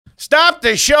Stop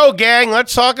the show, gang.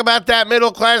 Let's talk about that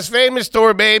middle-class famous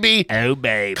tour, baby. Oh,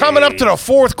 baby. Coming up to the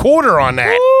fourth quarter on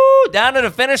that. Woo, down to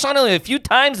the finish line, only a few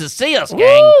times to see us,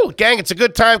 gang. Woo! Gang, it's a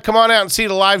good time. Come on out and see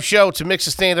the live show. It's a mix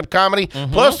of stand-up comedy.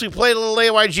 Plus, we played a little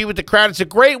AYG with the crowd. It's a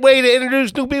great way to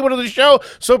introduce new people to the show,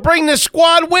 so bring the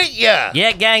squad with you.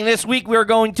 Yeah, gang, this week we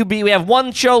have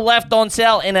one show left on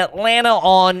sale in Atlanta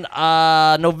on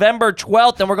November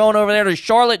 12th, and we're going over there to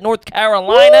Charlotte, North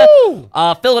Carolina. Woo!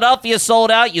 Philadelphia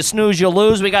sold out. You snooze, you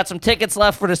lose. We got some tickets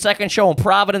left for the second show in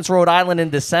Providence, Rhode Island in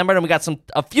December, and we got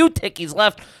a few tickies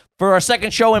left for our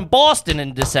second show in Boston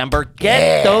in December.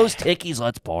 Get those tickies.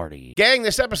 Let's party. Gang,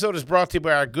 this episode is brought to you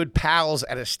by our good pals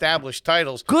at Established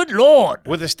Titles. Good Lord.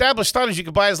 With Established Titles, you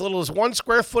can buy as little as 1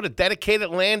 square foot of dedicated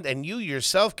land, and you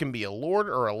yourself can be a lord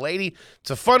or a lady.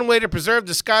 It's a fun way to preserve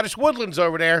the Scottish woodlands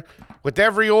over there. With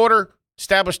every order,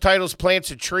 Established Titles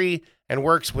plants a tree and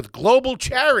works with global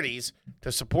charities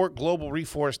to support global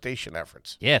reforestation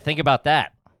efforts. Yeah, think about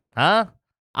that. Huh?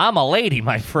 I'm a lady,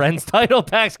 my friends. Title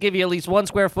packs give you at least 1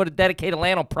 square foot of dedicated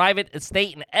land on private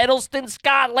estate in Edelston,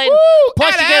 Scotland. Woo!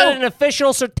 Plus, you get an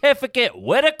official certificate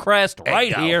with a crest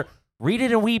right here. Read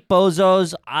it and weep,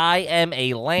 bozos. I am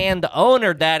a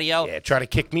landowner, daddy-o. Yeah, try to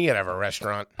kick me out of a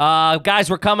restaurant. Guys,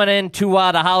 we're coming into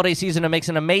the holiday season. It makes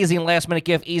an amazing last-minute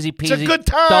gift, easy peasy. It's a good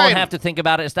time. Don't have to think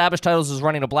about it. Established Titles is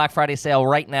running a Black Friday sale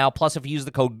right now. Plus, if you use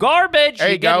the code GARBAGE,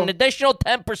 you get an additional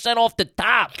 10% off the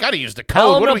top. Got to use the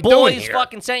Tell code. What are them we the doing boys here?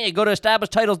 fucking sent you. Go to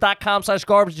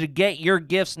establishedtitles.com/garbage to get your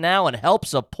gifts now and help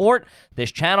support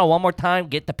this channel. One more time,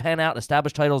 get the pen out.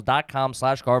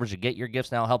 Establishedtitles.com/garbage to get your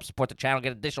gifts now. Help support the channel.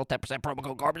 Get additional 10% promo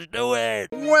code GARBAGE. Do it.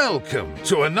 Welcome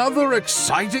to another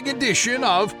exciting edition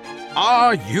of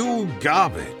Are You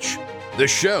Garbage? The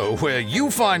show where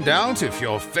you find out if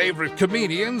your favorite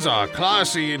comedians are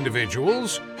classy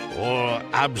individuals or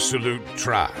absolute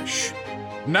trash.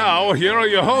 Now, here are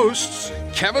your hosts,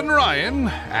 Kevin Ryan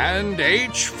and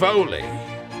H. Foley.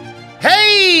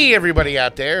 Hey, everybody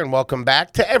out there, and welcome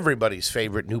back to everybody's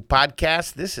favorite new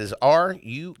podcast. This is Are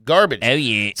You Garbage? Oh,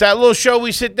 yeah. It's that little show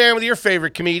we sit down with your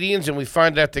favorite comedians, and we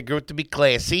find out they're good to be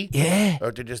classy. Yeah.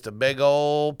 Or they're just a big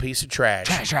old piece of trash.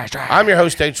 Trash. I'm your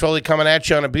host, H. Foley, coming at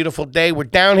you on a beautiful day. We're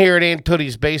down here at Aunt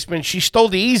Tootie's basement. She stole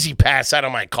the Easy Pass out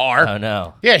of my car. Oh,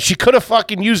 no. Yeah, she could have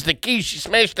fucking used the key. She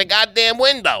smashed the goddamn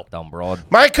window. Dumb broad.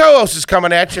 My co-host is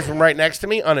coming at you from right next to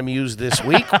me, unamused this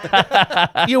week.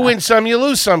 You win some, you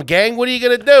lose some, gang. What are you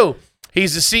going to do?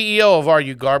 He's the CEO of Are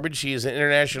You Garbage. He is an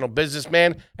international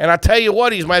businessman. And I'll tell you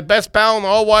what, he's my best pal in the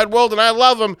whole wide world, and I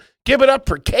love him. Give it up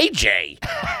for KJ,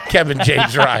 Kevin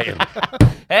James Ryan.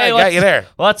 Hey, I got you there.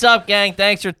 What's up, gang?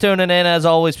 Thanks for tuning in. As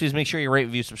always, please make sure you rate,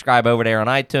 review, subscribe over there on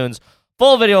iTunes.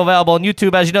 Full video available on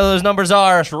YouTube. As you know, those numbers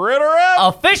are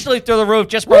officially through the roof.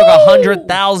 Just broke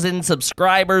 100,000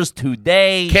 subscribers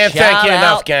today. Can't Shout thank you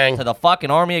enough, out gang. to the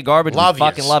fucking army of garbage. Love We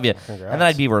fucking yous. love you. And then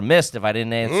I'd be remiss if I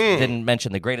didn't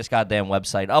mention the greatest goddamn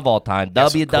website of all time,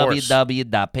 Yes, of course.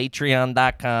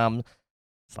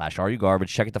 www.patreon.com/areyougarbage.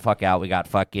 Check it the fuck out. We got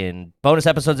fucking bonus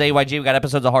episodes of AYG. We got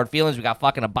episodes of Hard Feelings. We got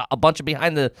fucking a bunch of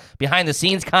behind the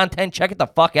scenes content. Check it the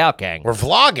fuck out, gang. We're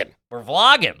vlogging. We're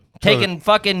vlogging. Taking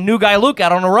fucking new guy Luke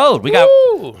out on the road. We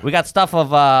got stuff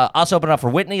of us opening up for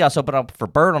Whitney, us opening up for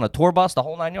Bird on a tour bus, the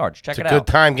whole 9 yards. Check it It's a out.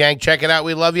 good time, gang. Check it out.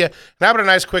 We love you. And how about a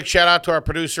nice quick shout out to our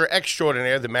producer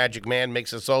extraordinaire, the Magic Man,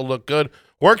 makes us all look good.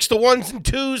 Works the 1s and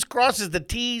 2s, crosses the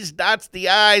T's, dots the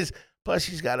I's. Plus,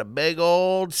 he's got a big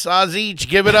old saws each.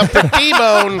 Give it up to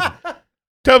T-Bone.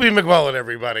 Toby McMullen,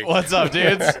 everybody. What's up,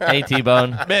 dudes? Hey,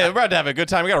 T-Bone. Man, we're about to have a good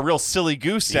time. We got a real silly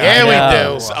goose down Yeah, here. we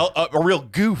do. So, a real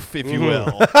goof, if you will.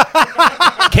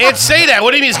 Can't say that.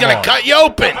 What do you mean he's going to cut you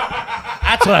open?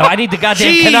 That's what I need the goddamn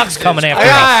Jesus Canucks coming after us.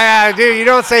 Yeah, dude, you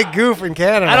don't say goof in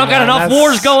Canada. I don't got man. enough That's-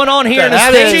 wars going on here in the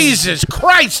that States. is- Jesus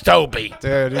Christ, Toby.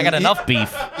 Dude, I got enough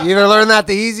beef. You either learn that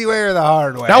the easy way or the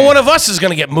hard way. Now one of us is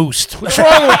going to get moosed. What's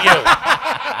wrong with you?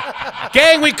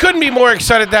 Gang, we couldn't be more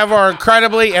excited to have our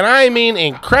incredibly, and I mean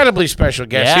incredibly special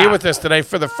guest Yeah. here with us today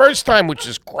for the first time, which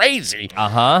is crazy.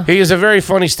 Uh-huh. He is a very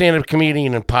funny stand-up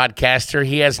comedian and podcaster.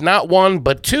 He has not one,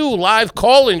 but 2 live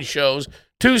call-in shows.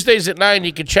 Tuesdays at 9,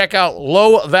 you can check out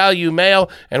Low Value Mail,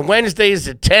 and Wednesdays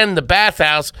at 10, The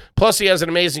Bathhouse. Plus, he has an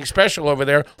amazing special over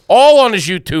there, all on his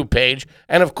YouTube page.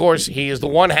 And, of course, he is the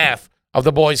one half of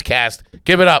the Boys Cast.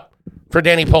 Give it up for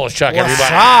Danny Polishchuk, everybody.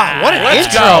 What an Let's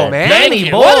intro, go. man. Thank Danny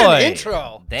you. boy. What an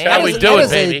intro. Damn. How we do it, That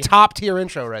is baby. a top-tier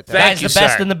intro right there. Thank Guy's you, the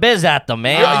best sir. in the biz at them,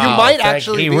 man. You might thank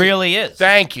actually He be. really is.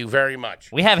 Thank you very much.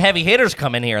 We have heavy hitters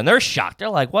come in here, and they're shocked. They're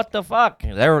like, what the fuck?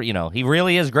 He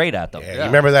really is great at them. Yeah, you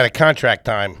remember that at contract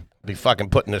time? Be fucking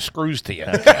putting the screws to you.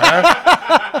 Huh?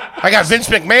 I got Vince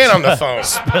McMahon on the phone.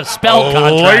 Spell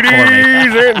contract for me.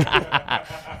 Ladies and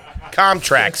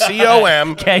Comtrack.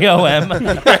 C-O-M. KOM.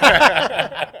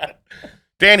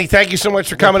 Danny, thank you so much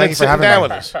for coming thank and you for sitting having down me.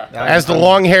 with us. was As the fun.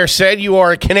 long hair said, you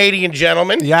are a Canadian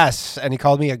gentleman. Yes, and he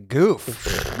called me a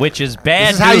goof. Which is bad.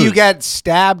 This is how you news. get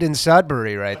stabbed in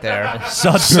Sudbury right there.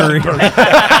 Sudbury.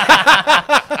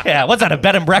 Yeah, what's that, a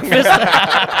bed and breakfast?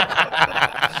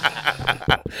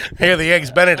 Here, the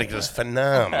Eggs Benedict is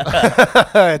phenomenal.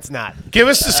 It's not. Give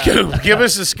us the scoop. Give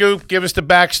us the scoop. Give us the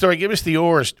backstory. Give us the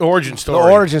origin The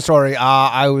story. origin story.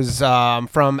 I was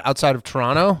from outside of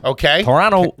Toronto. Okay.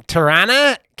 Toronto.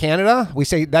 Toronto, Canada. We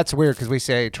say that's weird because we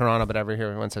say Toronto, but every here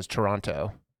everyone says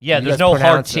Toronto. Yeah, You there's guys no hard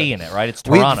pronounce T it. in it, right? It's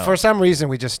We, Toronto. for some reason,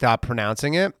 we just stopped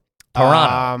pronouncing it.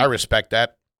 Toronto. I respect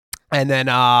that. And then,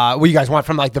 what you guys want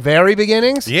from like the very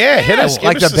beginnings? Yeah, hit us. Give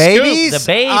like us the scoop. babies. The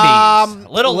babies.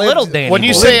 Little lived- Danny. When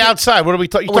you boy. say outside, what are we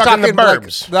talking? You're We're talking the like,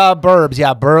 burbs. the burbs,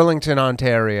 yeah, Burlington,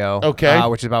 Ontario. Okay.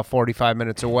 Which is about 45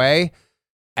 minutes away.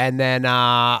 And then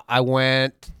I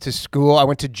went to school. I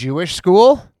went to Jewish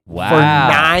school Wow. for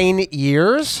 9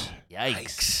 years.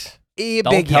 Yikes. Big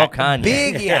Don't tell yikes. Kanye.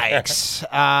 Big yikes.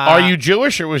 Are you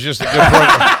Jewish or was just a good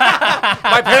program?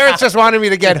 My parents just wanted me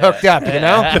to get hooked up, you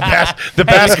know? The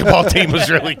basketball team was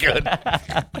really good.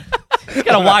 You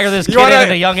gotta wire this kid wanna- in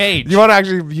at a young age. You want to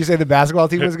actually, you say the basketball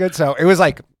team was good? So it was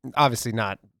like, obviously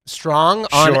not strong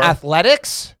on Sure.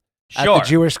 athletics at Sure. the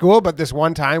Jewish school, but this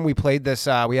one time we played this,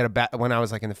 we had when I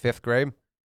was like in the 5th grade.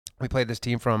 We played this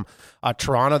team from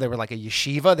Toronto. They were like a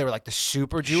yeshiva. They were like the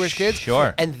super Jewish kids.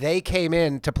 Sure. And they came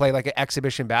in to play like an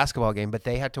exhibition basketball game, but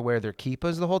they had to wear their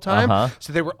kippahs the whole time. Uh-huh.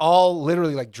 So they were all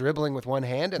literally like dribbling with one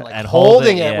hand and like And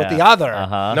holding hold it with yeah. the other.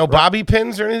 Uh-huh. No bobby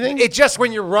pins or anything? It just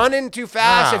when you're running too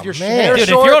fast, Oh, if your man. hair Dude,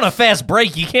 short, if you're on a fast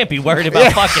break, you can't be worried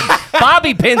about fucking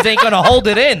bobby pins ain't gonna hold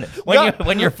it in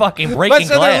when you're fucking but breaking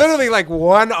so glass. they're literally like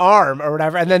one arm or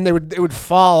whatever, and then it would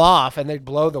fall off, and they'd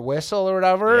blow the whistle or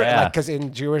whatever. Yeah. Because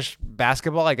in Jewish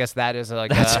basketball, I guess that is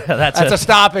like that's a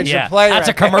stoppage yeah, in play. That's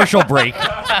a right there. commercial break.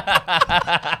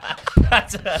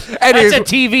 that's a Anyways,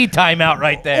 TV timeout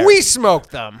right there. We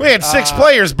smoked them. We had 6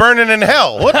 players burning in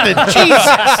hell. What the Jesus?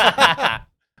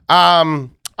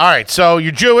 All right, so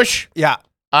you're Jewish, Yeah,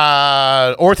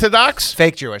 Orthodox.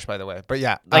 fake Jewish, by the way, but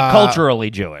yeah, like culturally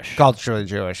Jewish. culturally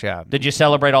Jewish. Yeah. Did you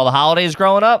celebrate all the holidays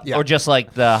growing up, Yeah. or just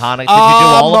like the Hanukkah? Did you do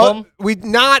all of them? We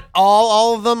not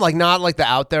all of them, like not like the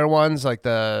out there ones, like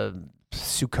the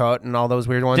Sukkot and all those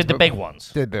weird ones. Did the but- big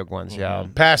ones? The big ones, yeah.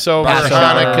 Passover, Passover,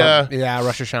 Hanukkah. Yeah,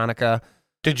 Rosh Hashanah.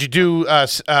 Did you do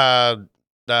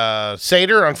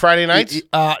Seder on Friday nights?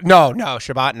 No,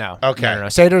 Shabbat, no. Okay. No.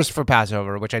 Seder's for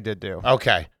Passover, which I did do.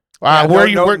 Okay. Yeah, where are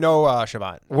you? no, where no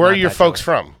Shabbat. where are Not your that folks Jewish.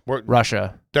 from?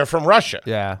 Russia. They're from Russia.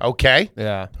 Yeah. Okay.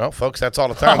 Yeah. Well, folks, that's all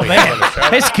the time Oh we have on the man, show.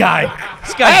 this guy.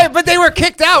 Hey, but they were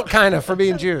kicked out kind of for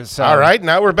being Jews. So. All right,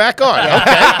 now we're back on.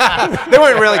 Okay. They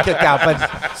weren't really kicked out, but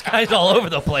This guy's all over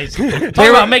the place. Talk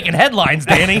about making headlines,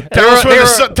 Danny. Tell us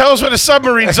where the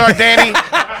submarines are, Danny.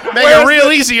 Make it real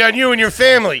easy on you and your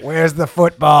family. where's the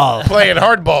football? Playing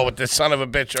hardball with this son of a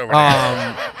bitch over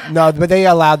there. No, but they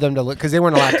allowed them to because they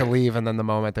weren't allowed to leave, and then the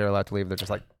moment they were allowed to leave, they're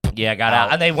just like, Yeah, got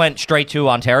out, and they went straight to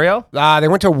Ontario. they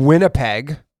went to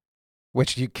Winnipeg,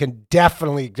 which you can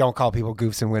definitely don't call people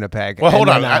goofs in Winnipeg. Well, hold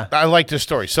And on. then, I like this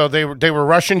story. So they were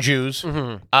Russian Jews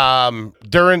Mm-hmm.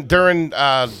 during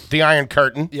the Iron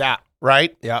Curtain, yeah,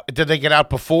 right? yeah. Did they get out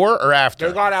before or after?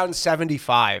 They got out in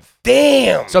 '75.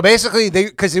 Damn. So basically,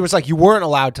 because it was like you weren't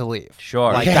allowed to leave.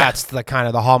 Sure. Like Yeah. that's the kind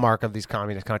of the hallmark of these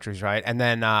communist countries, right? And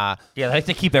then, Yeah, they like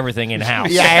to keep everything in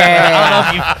house. Yeah. I don't know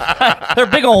if you. They're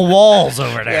big old walls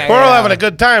over there. Yeah. We're all having a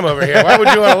good time over here. Why would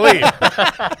you want to leave?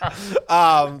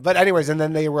 but anyways, and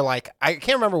then they were like, I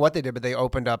can't remember what they did, but they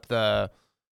opened up the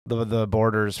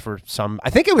borders for some. I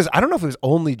think it was. I don't know if it was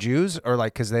only Jews or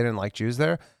like because they didn't like Jews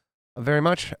there very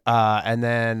much. And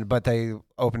then, but they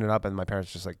opened it up, and my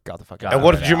parents just like got the fuck out. And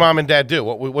what did your mom and dad do?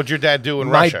 What'd your dad do in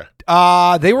Russia?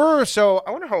 They were so.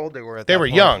 I wonder how old they were. They were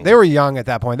young. They were young at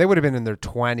that point. They would have been in their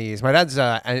 20s. My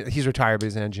dad's he's retired, but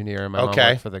he's an engineer. And my mom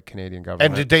Okay. worked for the Canadian government.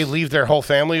 And did they leave their whole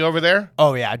family over there?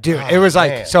 Oh yeah, dude. Oh, It was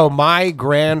like man. so. My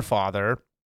grandfather,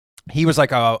 he was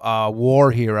like a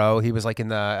war hero. He was like in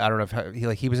the I don't know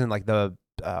if he was in like the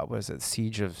what is it,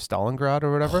 Siege of Stalingrad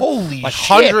or whatever. Holy like shit.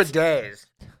 100 days.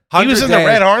 He was in the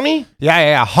Red Army?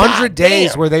 Yeah. 100 God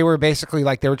days damn. where they were basically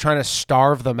like they were trying to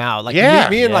starve them out. Like Yeah.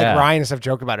 me and like Yeah. Ryan and stuff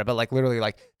joke about it, but like literally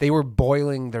like they were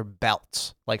boiling their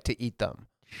belts like to eat them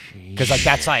because like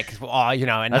that's like you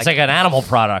know and That's like an animal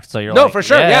product. So you're no, like, for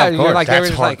sure. Yeah, Yeah, of you're course. like they were That's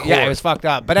just like yeah, hardcore. it was fucked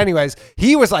up. But anyways,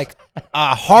 he was like Is that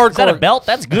a hardcore. belt?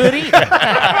 That's good eating.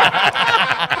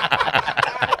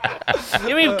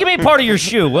 give me part of your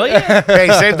shoe, will you? Hey,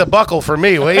 save the buckle for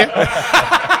me, will you?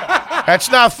 That's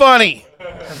not funny.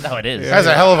 No, it is. That's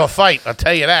a hell of a fight. I'll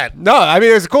tell you that. No, I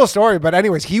mean, it was a cool story. But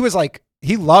anyways, he was like,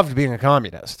 he loved being a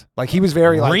communist. Like, he was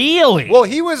very like. Really? Well,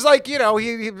 he was like, you know,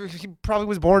 he probably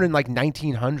was born in like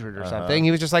 1900 or something.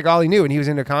 He was just like all he knew, and he was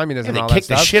into communism. And they all that kicked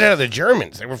the stuff. shit out of the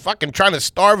Germans. They were fucking trying to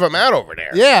starve them out over there.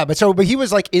 Yeah, but he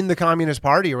was like in the Communist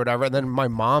Party or whatever, and then my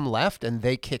mom left, and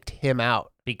they kicked him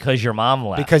out because your mom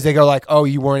left. because they go like, "Oh,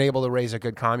 you weren't able to raise a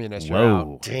good communist." You're out.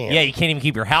 Whoa. Damn. Yeah, you can't even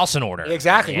keep your house in order.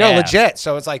 Exactly. Yeah. No, legit.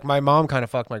 So it's like my mom kind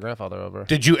of fucked my grandfather over.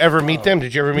 Did you ever meet them?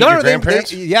 Did you ever meet No, your no, grandparents?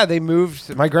 they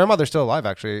moved. My grandmother's still alive,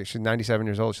 actually. She's 97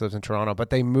 years old. She lives in Toronto, but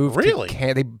they moved. Really?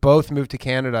 They both moved to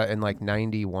Canada in like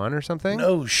 91 or something.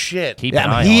 No shit. Keep Yeah, an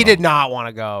eye he on did them. not want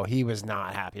to go. He was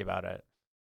not happy about it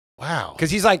Wow.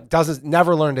 because he's like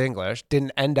never learned English,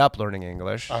 didn't end up learning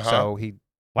English, Uh-huh. so he.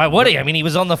 Why would he? I mean, he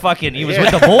was on the fucking. He was Yeah.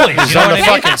 with the boys. He was you know on what the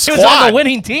I mean? fucking He was on squad. the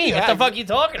winning team. What the fuck are you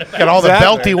talking about? Got all the Exactly.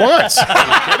 belt he wants. Are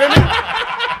you kidding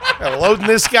me? Loading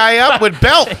this guy up with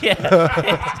belt.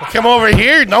 Come over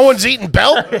here. No one's eating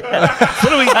belt. What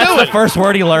are we That's the doing? first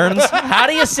word he learns. How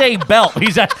do you say belt?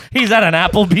 He's at an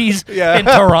Applebee's Yeah. in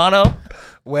Toronto.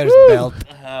 Where's belt?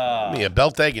 Give me a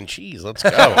belt, egg, and cheese. Let's go.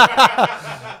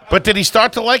 But did he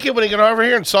start to like it when he got over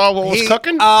here and saw what was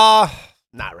cooking?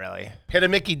 Not really. Hit a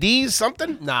Mickey D's,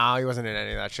 something? No, he wasn't in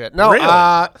any of that shit. No, Really?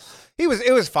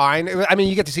 it was fine. I mean,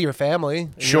 you get to see your family. You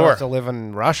don't Sure. have to live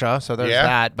in Russia, so there's Yeah.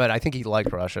 that. But I think he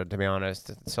liked Russia, to be honest.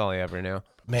 That's all he ever knew.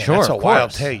 Man, Sure, that's a of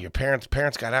wild course. tale. Your parents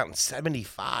got out in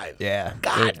 75. Yeah.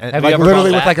 God. And Have like you ever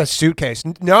literally gone with back? like a suitcase.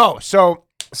 No.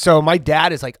 So my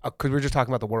dad is like, because we were just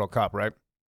talking about the World Cup, right?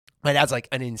 My dad's like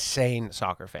an insane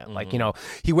soccer fan. Like, you know,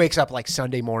 he wakes up like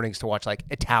Sunday mornings to watch like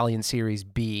Italian Series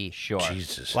B. Sure.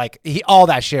 Jesus. Like all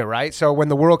that shit, right? So when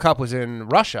the World Cup was in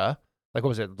Russia, like what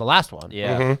was it? The last one.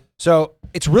 Yeah. Mhm. So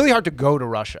it's really hard to go to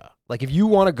Russia. Like if you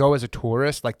want to go as a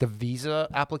tourist, like the visa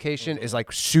application is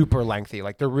like super lengthy.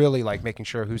 Like they're really like making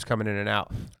sure who's coming in and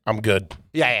out. I'm good.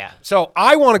 Yeah. So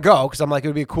I want to go because I'm like, it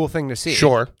would be a cool thing to see.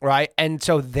 Sure. Right. And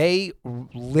so they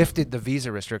lifted the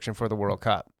visa restriction for the World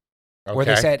Cup. Where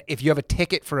they Okay. said if you have a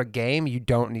ticket for a game, you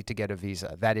don't need to get a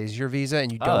visa. That is your visa,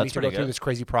 and you Oh, don't that's need to go pretty through good. this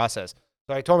crazy process.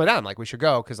 So I told my dad, I'm like, we should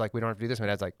go because like we don't have to do this. My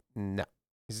dad's like, no,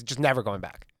 he's just never going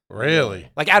back. Really?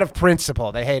 Like out of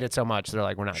principle, they hate it so much. They're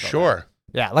like, we're not going back. Sure.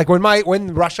 Yeah, like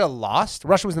when Russia lost,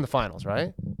 Russia was in the finals,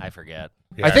 right? I forget.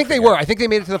 Yeah, I think they forget. were. I think they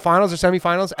made it to the finals or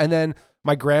semifinals, and then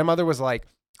my grandmother was like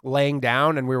laying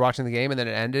down, and we were watching the game, and then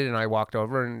it ended, and I walked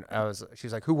over, and she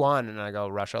was like, "Who won?" And I go,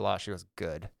 "Russia lost." She goes,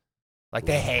 "Good." Like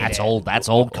they hate That's it. old. That's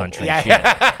old country shit.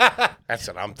 Yeah. That's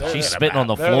what I'm talking She's about. spitting on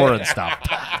the floor and stuff.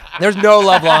 There's no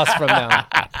love lost from them.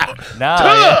 No,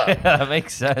 yeah, that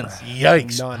makes sense.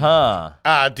 Yikes. None.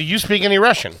 Huh. Do you speak any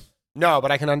Russian? No,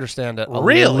 but I can understand it a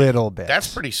Really? little bit.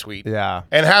 That's pretty sweet. Yeah.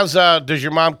 And does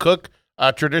your mom cook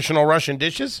traditional Russian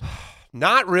dishes?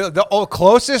 Not really. The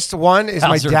closest one is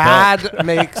How's my her dad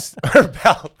makes her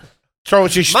belt. Throw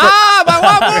she Mom, I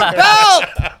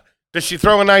want more belt. Does she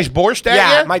throw a nice borscht at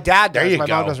Yeah, you? my dad There does. you My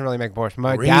mom go. doesn't really make borscht.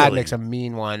 My Really? dad makes a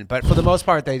mean one, but for the most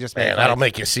part, they just make. Man, that'll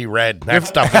make you see red. That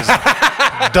stuff is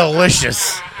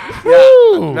delicious.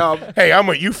 No, Hey, I'm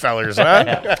with you fellers, huh?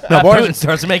 Putin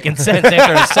starts making sense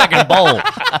after a second bowl.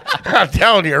 I'm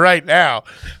telling you right now.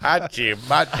 Hachi,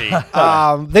 machi.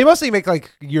 they mostly make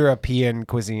like European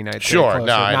cuisine. I'd say, Sure, closer,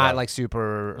 no, I not know. like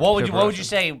super. What would super you Russian.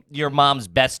 say your mom's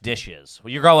best dish is?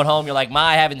 When you're going home, you're like, Ma,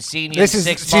 I haven't seen you This in is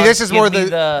 6 see. months. This is Give more me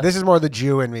this is more the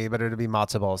Jew in me, but it'd be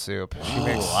matzo ball soup. She Ooh,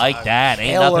 makes like that.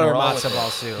 Ain't nothing killer wrong with matzo ball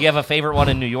it. soup. You have a favorite one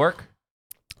in New York?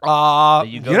 You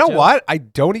you go know to? what? I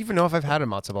don't even know if I've had a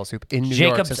matzo ball soup in New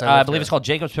York. Jacob's, since I lived believe here. it's called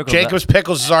Jacob's Pickles. Jacob's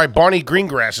Pickles is all right. Barney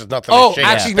Greengrass is nothing. Oh, to shake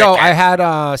actually, a no. stick I at.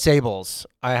 had Sable's.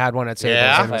 I had one at Sable's.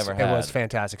 Yeah? It was, I've ever it was had.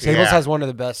 fantastic. Yeah. Sable's has one of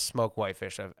the best smoked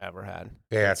whitefish I've ever had.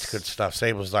 Yeah, it's good stuff.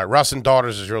 Sable's like Russ and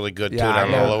Daughters is really good too Yeah, down I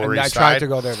on the know. Lower And I East tried Side. to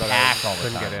go there, but I Packed all the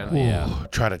couldn't time. get in. Yeah.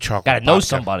 Try to chocolate. Gotta know vodka.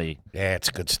 somebody. Yeah,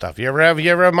 it's good stuff. You ever have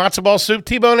matzo ball soup,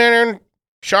 T-Bone, in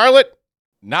Charlotte?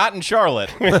 Not in Charlotte.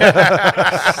 Ew,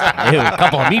 a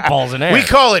couple of meatballs in there. We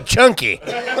call it chunky.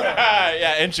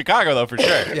 Yeah, in Chicago though for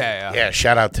sure. Yeah. Yeah,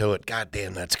 shout out to it. God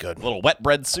damn, that's good. A little wet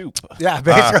bread soup. Yeah,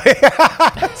 basically.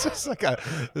 It's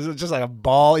just like a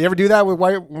ball. You ever do that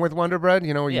with Wonder Bread?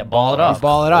 You know, where Yeah, you ball it up. You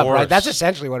ball it up, Of course. right? That's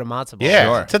essentially what a matzo ball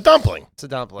Yeah, is. it's a dumpling. It's a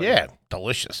dumpling. Yeah,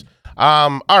 delicious.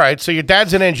 All right, so your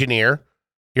dad's an engineer.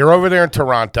 You're over there in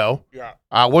Toronto. Yeah.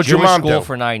 What'd Jewish your mom school do?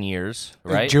 for 9 years,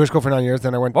 right? Jewish school for 9 years.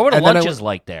 Then I went. What were the and then I lunches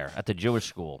like there at the Jewish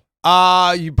school?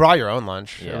 You brought your own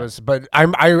lunch. Yeah. It was, but I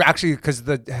actually because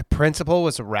the principal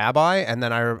was a rabbi, and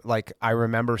then I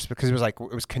remember because it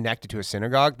was connected to a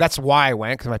synagogue. That's why I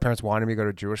went because my parents wanted me to go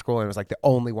to Jewish school, and it was like the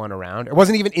only one around. It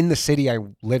wasn't even in the city I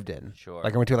lived in. Sure.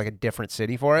 Like I went to like a different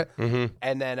city for it, Mm-hmm.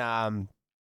 and then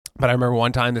But I remember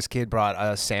one time this kid brought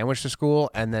a sandwich to school,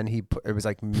 and then it was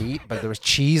like meat, but there was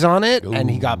cheese on it, and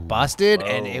he got busted,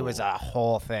 and it was a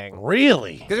whole thing.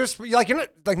 Really? Because there's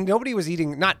like nobody was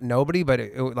eating, not nobody, but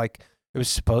it was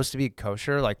supposed to be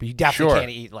kosher. Like, but you definitely can't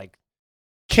eat like.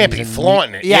 Can't be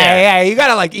flaunting it. Yeah. You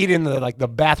gotta like eat in the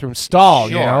bathroom stall.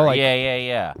 Sure. You know, like,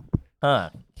 yeah. Huh.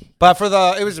 But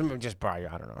it was just probably,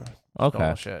 I don't know. Okay.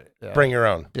 Normal shit. Yeah. Bring your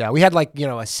own. Yeah, we had like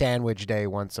a sandwich day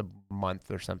once a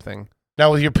month or something.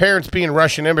 Now, with your parents being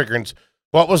Russian immigrants,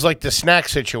 what was like the snack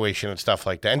situation and stuff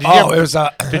like that? And It was.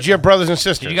 did you have brothers and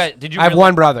sisters? Did you? I have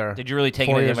one brother. Did you really take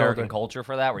 4 into the years American older. culture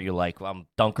for that? Were you like,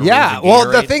 Dunkaroos? Yeah. and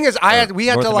Well, the Gatorade? thing is, we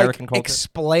had North to like American culture?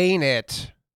 explain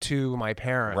it to my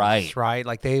parents. Right.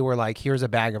 Like they were like, "Here's a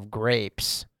bag of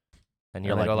grapes." And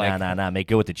you're and they like, go nah, make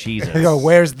good with the cheese. They go,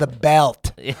 "Where's the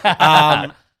belt?"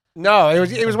 Yeah. No,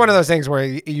 it was one of those things where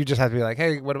you just have to be like,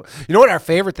 "Hey, what?" You know what our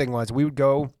favorite thing was? We would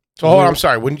go. So hold on, I'm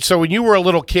sorry. When you were a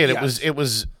little kid, Yes. it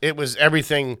was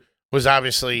everything was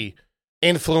obviously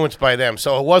influenced by them.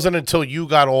 So it wasn't until you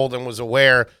got old and was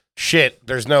aware, shit,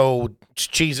 there's no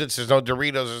Cheez-Its, there's no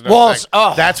Doritos, there's no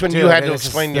thing. That's when you had to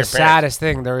explain to your the parents. saddest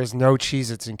thing, there is no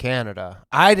Cheez-Its in Canada.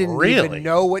 I didn't even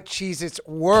know what Cheez-Its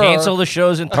were. Cancel the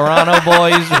shows in Toronto,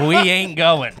 boys. We ain't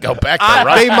going. Go back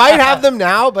to They might have them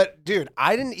now, but dude,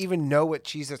 I didn't even know what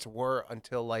Cheez-Its were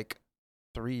until like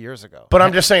 3 years ago. But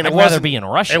I'm just saying, I'd it rather wasn't. be in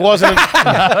Russia. It wasn't.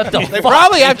 What the They fuck?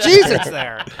 probably have Cheez-Its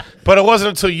there. But it wasn't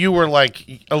until you were like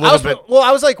a little bit. Well,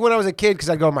 I was like when I was a kid because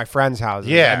I'd go to my friends'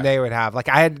 houses. Yeah. And they would have like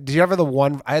did you ever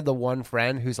I had the one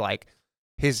friend who's like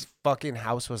his fucking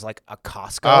house was like a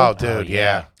Costco. Oh, dude,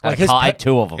 yeah. Like his I had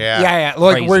two of them. Yeah. Yeah.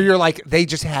 Like Crazy. where you're like they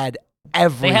just had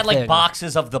everything. They had like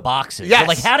boxes of the boxes. Yes. You're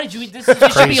like, how did you? This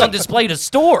should be on display to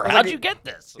store. How'd you get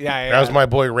this? Yeah. That was my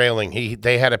boy Railing.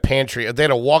 They had a pantry. They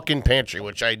had a walk-in pantry,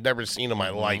 which I'd never seen in my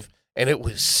life, and it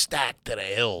was stacked to the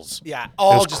hills. Yeah, It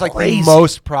all was just like crazy. the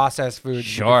most processed food you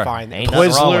Sure. can find. Ain't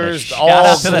nothing wrong with it. Twizzlers, Shout all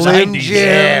out to the Slim 90s. Jims.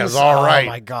 Yeah, it was all right. Oh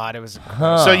my god, it was.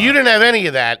 So you didn't have any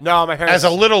of that. No, my parents. As a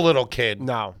little kid.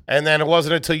 No. And then it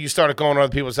wasn't until you started going to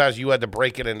other people's houses you had to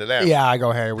break it into them. Yeah, I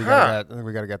go, hey, we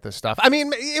gotta get this stuff. I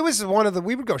mean, it was one of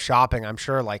we would go shopping. I'm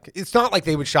sure, like it's not like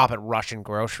they would shop at Russian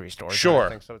grocery stores. or Sure.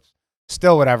 anything, so it's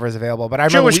still whatever is available. But I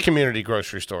remember Jewish community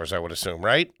grocery stores, I would assume,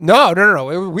 right? No. There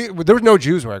was no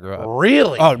Jews where I grew up.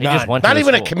 Really? Oh, They just none. went to Not the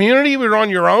even a school. community? We were on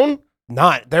your own?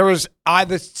 Not. There was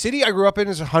the city I grew up in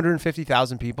is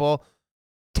 150,000 people,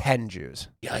 10 Jews.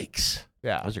 Yikes.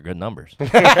 Yeah. Those are good numbers.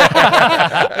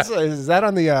 Is that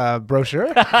on the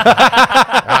brochure?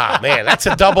 Ah, man, that's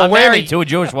a double I'm married whammy. to a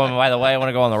Jewish woman, by the way. I want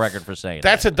to go on the record for saying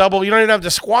That's a double. You don't even have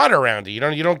to squat around it. You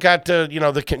don't got the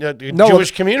No,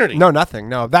 Jewish community. No, nothing.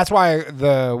 No, that's why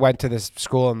I went to this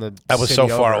school in the. That was city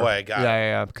so far over. away. Got it.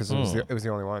 Yeah, because it was the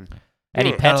only one.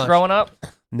 Any pets growing up?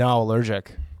 No,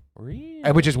 allergic. Really?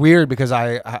 Which is weird because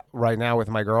I right now with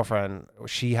my girlfriend,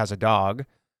 she has a dog,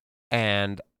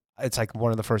 and it's like one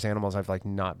of the first animals I've like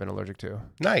not been allergic to.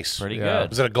 Nice. Pretty Yeah. good.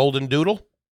 Was it a golden doodle?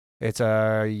 It's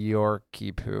a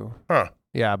Yorkie poo. Huh.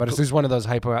 Yeah, but it's just one of those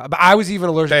hypo. But I was even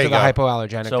allergic There to you the go.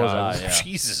 hypoallergenic So was dogs. I, yeah.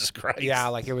 Jesus Christ. Yeah,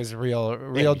 like it was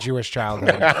real Jewish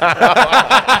childhood.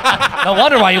 No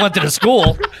wonder why you went to the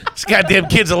school. This goddamn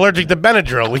kid's allergic to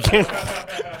Benadryl. We can't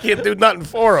do nothing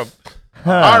for him.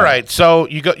 All right, so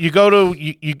you go to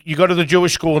the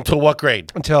Jewish school until what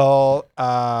grade? Until,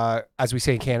 as we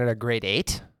say in Canada, grade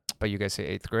 8. But you guys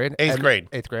say 8th grade. Eighth grade.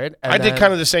 8th grade. I did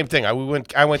kind of the same thing. I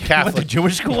went You went to Catholic.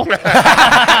 Jewish school? Should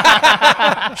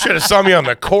have saw me on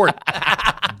the court,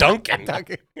 dunking.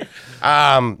 No,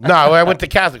 I went to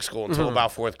Catholic school until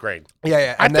about 4th grade.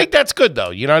 Yeah. I think that's good though.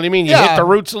 You know what I mean? You Yeah. hit the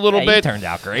roots a little You bit. turned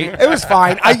out great. it was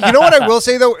fine. You know what I will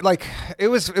say though, like it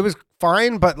was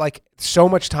fine, but like so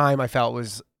much time I felt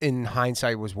was in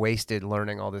hindsight was wasted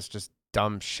learning all this just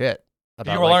dumb shit.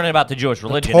 You were learning about the Jewish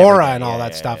religion. Torah every day. and all Yeah,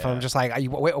 that yeah, stuff. yeah. And I'm just like,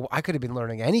 I could have been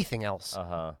learning anything else.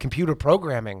 Uh-huh. Computer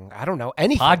programming. I don't know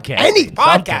anything. Podcast. Any Something.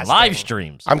 podcast. Live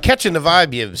streams. I'm catching the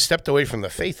vibe. You stepped away from the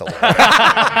faith a little. No,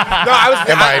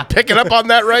 Am I picking up on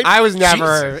that right? I was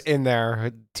never Jesus. in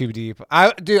there too deep.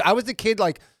 I was the kid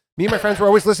like me and my friends were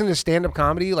always listening to stand-up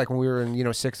comedy like when we were in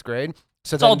 6th grade.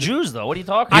 So It's all Jews, though. What are you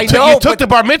talking I about? know, You took but- the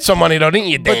bar mitzvah money though, didn't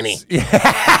you, Danny? Yeah.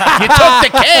 You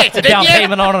took the cash. It's a down didn't you?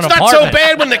 payment on an It's not apartment. so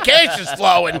bad when the cash is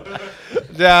flowing.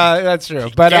 Yeah, that's true.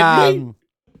 But kidding me?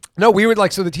 no, we would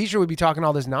like so the teacher would be talking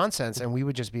all this nonsense, and we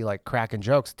would just be like cracking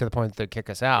jokes to the point that they'd kick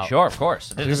us out. Sure, of course.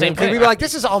 Did the Because same thing. we'd be like,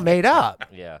 "This is all made up."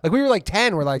 Yeah. Like we were like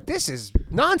 10. We're like, "This is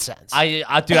nonsense."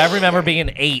 Dude, I remember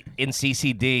being 8 in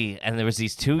CCD, and there was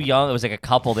these two young. It was like a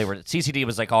couple. CCD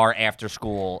was like our after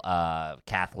school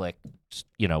Catholic,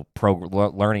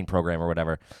 learning program or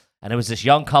whatever. And it was this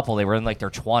young couple. They were in like their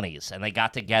 20s, and they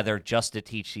got together just to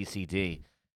teach CCD.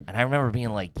 And I remember being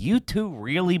like, you two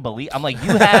really believe? I'm like,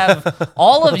 you have,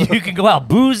 all of you can go out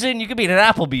boozing. You could be at an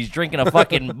Applebee's drinking a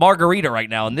fucking margarita right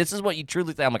now. And this is what you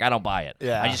truly think. I'm like, I don't buy it.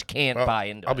 Yeah. I just can't buy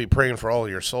into I'll it. be praying for all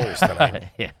your souls tonight.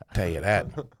 Yeah. Tell you that.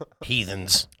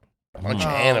 Heathens. A bunch of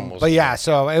animals. But yeah,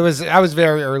 so I was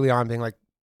very early on being like,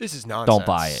 this is nonsense. Don't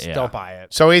buy it, yeah. Don't buy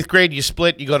it. So 8th grade, you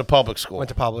split, you go to public school. Went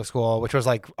to public school, which was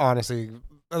like, honestly,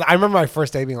 I remember my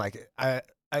first day being like, I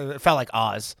felt like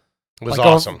Oz. It was Like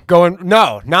awesome.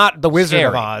 No, not the Wizard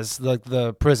of Scary. Oz,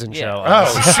 the prison show.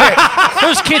 Oh, shit.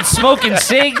 Those kids smoking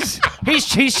cigs. He's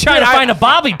trying to find a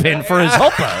bobby pin for his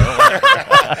hooker.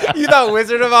 You thought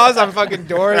Wizard of Oz? I'm fucking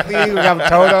Dorothy. We have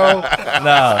Toto.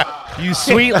 No, you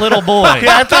sweet little boy.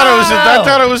 Yeah, I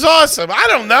thought it was awesome. I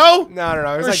don't know. No.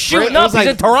 It was We're like shooting it up. was He's like,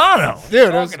 in Toronto.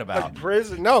 dude, it was talking about? like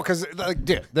prison. No, because like,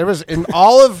 dude, there was in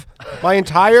all of my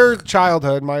entire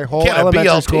childhood, my whole Get a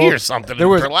elementary BLT school, or something There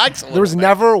and was relax a little there was bit.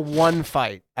 never one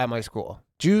fight at my school.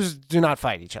 Jews do not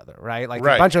fight each other, right? Like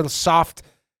Right. a bunch of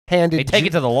soft-handed, They take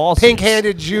it to the law.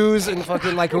 pink-handed Jews and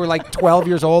fucking like who were like 12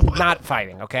 years old, not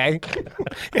fighting. Okay,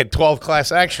 Had 12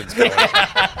 class actions going.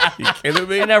 You kidding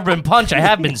me? I've never been punched. I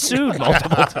have been sued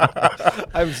multiple times.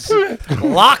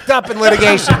 I'm locked up in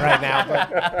litigation right now,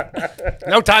 but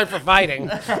no time for fighting.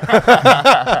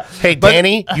 Hey,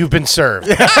 Danny, you've been served.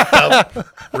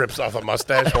 Rips off a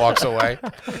mustache, walks away.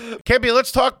 Kempy,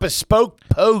 let's talk bespoke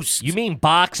posts. You mean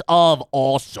box of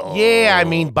awesome? Yeah, I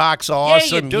mean box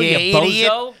awesome. do, you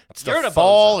idiot. bozo. It's You're the the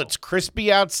fall. bozo. It's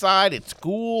crispy outside. It's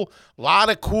cool. A lot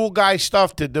of cool guy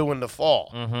stuff to do in the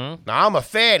fall. Mm-hmm. Now, I'm a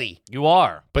fatty, You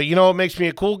are. but you know what makes me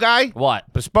a cool guy?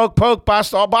 What? Bespoke poke,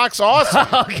 box awesome.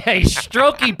 Okay,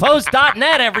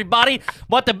 strokeypost.net, everybody.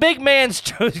 What the big man's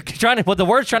what the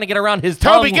word's trying to get around his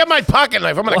tongue. Toby, get my pocket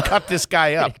knife. I'm going to cut this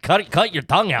guy up. Cut your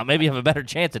tongue out. Maybe you have a better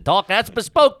chance at talking. That's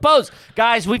Bespoke Post.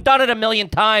 Guys, we've done it a million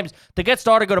times. To get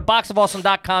started, go to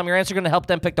boxofawesome.com. Your answer is going to help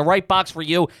them pick the right box for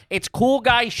you. It's cool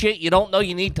guy shit you don't know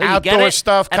you need till you get Outdoor it.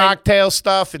 stuff, And then- cocktail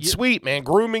stuff. It's sweet, man.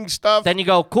 Grooming stuff. Then you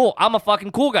go, cool, I'm a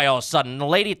fucking cool guy all of a sudden. And the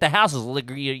lady at the house is like,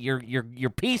 your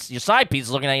piece, your side piece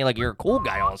is looking at you like you're a cool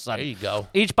guy all of a sudden. There you go.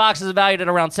 Each box is valued at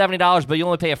around $70, but you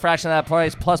only pay a fraction of that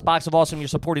price. Plus, Box of Awesome, you're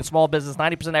supporting small business.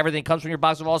 90% of everything comes from your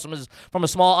Box of Awesome is from a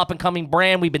small up-and-coming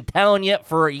brand. We've been telling you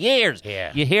for years.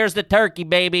 Yeah. Here's the turkey,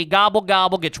 baby. Gobble,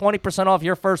 gobble. Get 20% off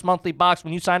your first monthly box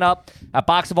when you sign up at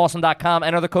boxofawesome.com.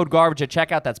 Enter the code GARBAGE at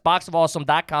checkout. That's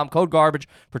boxofawesome.com, code GARBAGE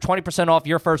for 20% off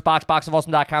your first box.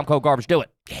 Boxofawesome.com, code GARBAGE. Do it.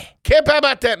 Kip, how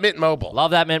about that Mint Mobile?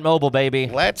 Love that Mint Mobile, baby.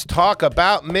 Let's talk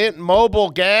about Mint Mobile,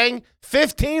 gang.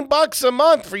 $15 a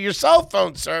month for your cell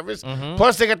phone service.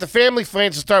 Plus, they got the family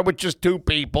plans to start with just 2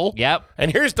 people. Yep.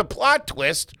 And here's the plot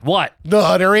twist. What?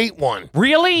 No, there ain't one.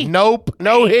 Really? Nope.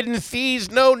 No hidden fees.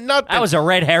 No nothing. That was a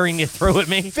red herring you threw at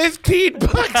me.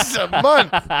 $15 a month.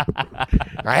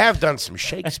 I have done some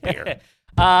Shakespeare.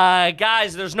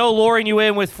 Guys, there's no luring you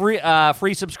in with free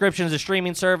subscriptions to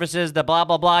streaming services, the blah,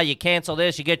 blah, blah. You cancel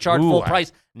this, you get charged full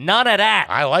price. None of that.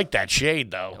 I like that shade,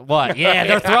 though. What? Yeah,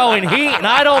 they're throwing heat, and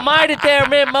I don't mind it there,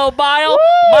 Mint Mobile.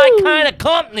 My kind of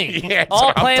company. Yeah, that's All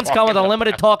what I'm plans come talking with about.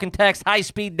 unlimited talk and text,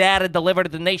 high-speed data delivered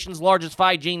at the nation's largest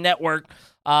 5G network.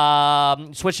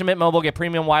 Switch to Mint Mobile, get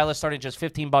premium wireless starting at just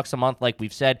 $15 a month, like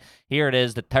we've said. Here it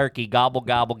is, the turkey, gobble,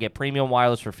 gobble. Get premium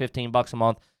wireless for $15 a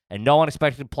month. And no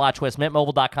unexpected plot twist.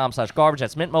 MintMobile.com/garbage.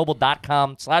 That's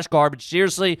MintMobile.com/garbage.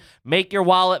 Seriously, make your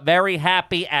wallet very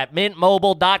happy at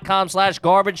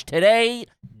MintMobile.com/garbage today.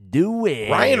 Do it.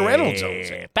 Ryan Reynolds owns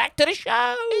it. Back to the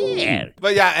show. Yeah.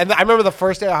 But yeah, and I remember the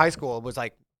first day of high school, it was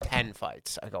like 10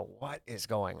 fights. I go, what is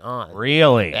going on?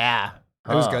 Really? Yeah.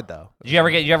 It was good, though. Did you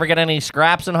ever get any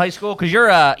scraps in high school? Because you're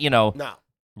No.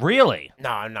 really. No,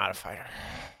 I'm not a fighter.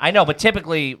 I know, but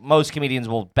typically most comedians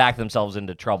will back themselves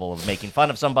into trouble of making fun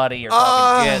of somebody or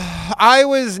talking shit. I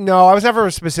was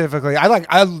never specifically.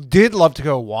 I did love to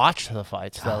go watch the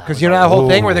fights though, because you know that whole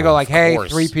thing where they go like, "Hey,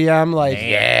 course. 3 p.m. like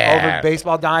Yeah. over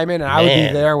Baseball Diamond," and I would Man.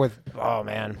 be there with. Oh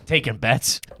man, Taking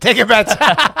bets. taking bets.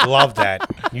 Love that.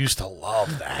 Used to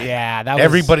love that. Yeah, that was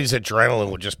Everybody's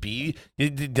adrenaline would just be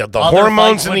the Other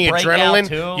hormones fights and the would break out, adrenaline.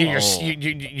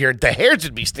 too. The hairs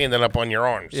would be standing up on your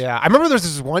arms. Yeah, I remember there was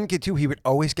this one kid too. He would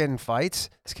always get in fights.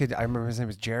 This kid, I remember his name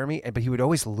was Jeremy, but he would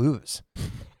always lose.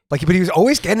 But he was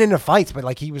always getting into fights. But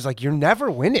like he was like, "You're never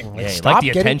winning. Like, Yeah, he stop liked the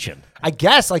getting-" attention. I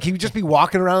guess like he would just be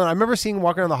walking around. I remember seeing him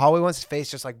walking around the hallway once. His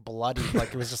face just like bloody,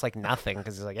 like it was just like nothing.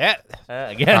 Because he's like, "Yeah,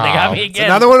 Again, they got me it's again.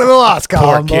 another one in the lost Poor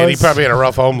column." kid. He boys." probably had a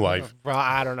rough home life. Well,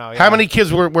 I don't know. How yeah. many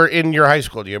kids were in your high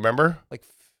school? Do you remember? Like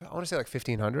I want to say like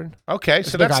 1,500. Okay,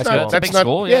 so a big that's high not school. It's a that's big not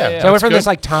school, yeah, yeah. So I went that's from good. this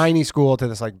like tiny school to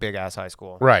this like big ass high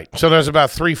school. Right. So there's about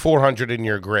 300-400 in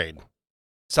your grade.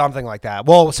 Something like that.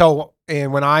 Well, so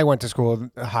and when I went to school,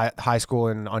 high school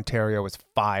in Ontario was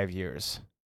 5 years.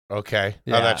 Okay.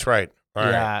 Yeah. Oh, that's right. All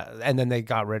right. Yeah, and then they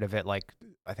got rid of it like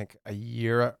I think a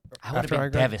year I would have after I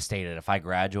been graduated. devastated if I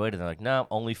graduated. They're like, no,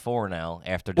 only 4 now.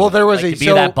 After Well, doing there was like, a to be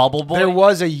so that bubble boy. There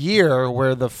was a year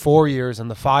where the 4 years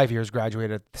and the 5 years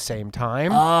graduated at the same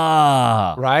time,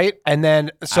 Ah, right? And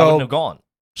then I so wouldn't have gone.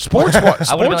 Sports I would've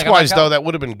been like, I'm not wise though, coming. that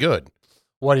would have been good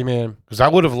what do you mean? because I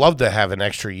would have loved to have an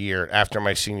extra year after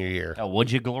my senior year. Oh,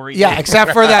 would you, Glory? Yeah,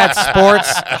 except for that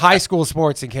high school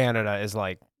sports in Canada is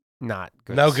like not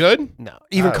good. No good? No,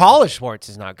 even Oh. college sports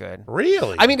is not good.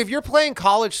 Really? I mean, if you're playing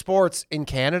college sports in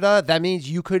Canada, that means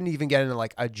you couldn't even get into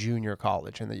like a junior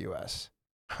college in the U.S.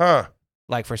 huh?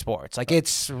 Like for sports, like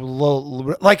it's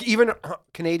like even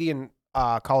Canadian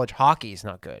college hockey is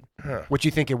not good, Huh. which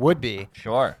you think it would be,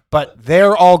 Sure. but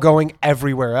they're all going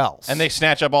everywhere else. And they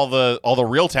snatch up all the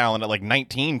real talent at like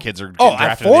 19. Kids are getting at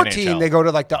drafted in the 14 NHL. they go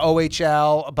to like the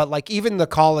OHL, but like even the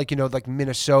college, like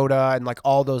Minnesota and like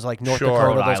all those like North Sure. Dakota,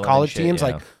 Rhode those Island college and shit, teams, yeah.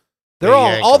 like they're They all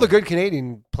yank the 'em. good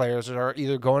Canadian players are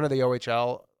either going to the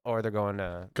OHL or they're going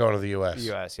to Going to the U.S.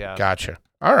 the US. Yeah. Gotcha.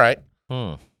 All right.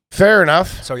 Hmm. Fair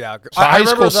enough. So yeah, So high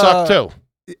school sucked too.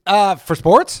 For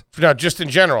sports, No, just in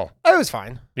general. it was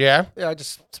fine. Yeah. Yeah, I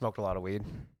just smoked a lot of weed.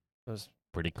 It was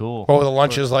Pretty cool. What were the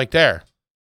lunches like there?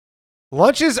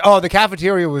 lunches. Oh, the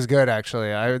cafeteria was good actually.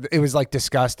 It was like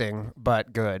disgusting,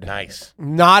 but good. Nice.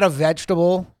 Not a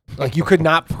vegetable. Like you could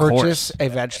not course. purchase a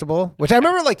vegetable, which I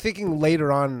remember like thinking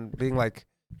later on, being like,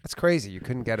 "That's crazy. You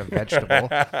couldn't get a vegetable."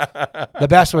 The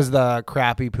best was the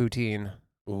crappy poutine.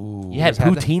 Ooh. You had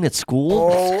had the- poutine at school?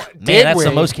 Oh, Man, did that's the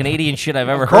we? most Canadian shit I've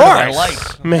ever heard in my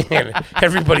course. life. Man,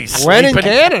 everybody's When in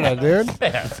sleeping. Canada,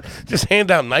 dude. Just hand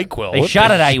out NyQuil. They What shot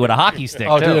the- it at you with a hockey stick,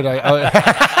 Oh, too. dude.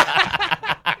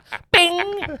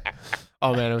 Bing!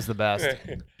 Oh man, it was the best.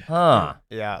 Huh.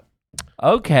 Yeah.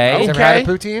 Okay. Have you ever had a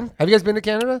poutine? Have you guys been to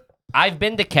Canada? I've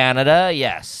been to Canada,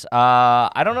 yes.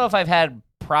 I don't know if I've had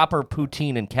proper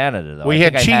poutine in Canada, though. We I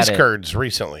had think I cheese it- curds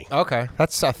recently Okay,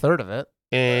 that's a third of it.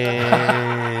 in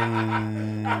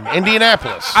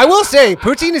Indianapolis. I will say,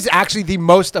 poutine is actually the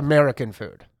most American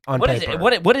food on What is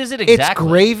paper. it? What is it It's exactly?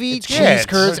 gravy, It's- cheese yeah, it's-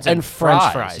 curds, it's and French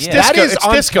fries, fries. yeah. That disco, is it's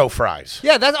on, disco fries.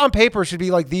 yeah, that on paper should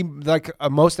be like the a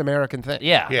most American thing.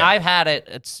 Yeah, Yeah. I've had it.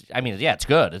 It's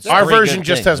good. It's Our three version good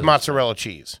just things. has mozzarella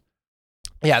cheese.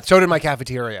 Yeah, so did my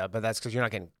cafeteria, but that's because you're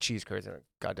not getting cheese curds in a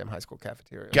goddamn high school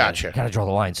cafeteria. Gotcha. Gotta draw the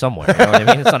line somewhere. You know what I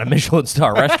mean? It's not a Michelin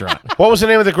star restaurant. What was the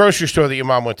name of the grocery store that your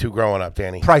mom went to growing up,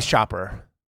 Danny? Price Chopper.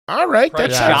 All right, that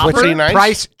Price sounds Chopper? pretty nice.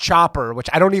 Price Chopper, which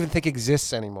I don't even think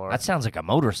exists anymore. That sounds like a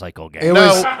motorcycle game. It No.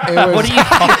 was. It was What do you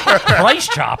call Price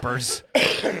Choppers?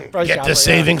 Price Get Chopper, the yeah.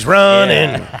 savings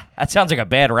running. That sounds like a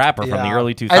bad rapper from the Yeah.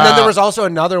 early 2000s. And then there was also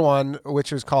another one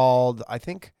which was called I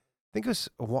think it was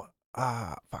one.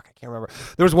 Fuck, I can't remember.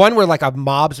 There was one where like a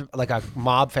mob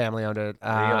family owned it.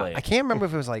 Really? I can't remember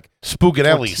if it was like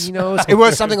Spookinelli's. Fortinos. It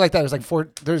was something like that. It was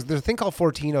like there's a thing called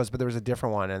Fortinos, but there was a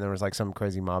different one, and there was like some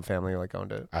crazy mob family like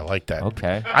owned it. I like that.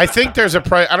 Okay. I think there's a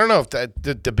price. I don't know if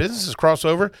the businesses cross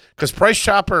over because Price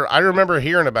Chopper. I remember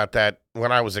hearing about that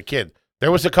when I was a kid.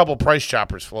 There was a couple Price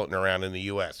Choppers floating around in the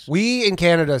U.S. We in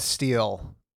Canada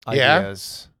steal Yeah?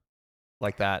 ideas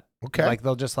like that. Okay. Like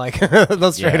they'll just like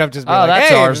they'll straight Yeah. up just be Oh, like, that's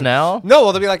hey, ours now. No,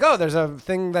 well they'll be like, oh, there's a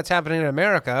thing that's happening in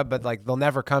America, but like they'll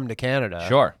never come to Canada.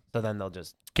 Sure. So then they'll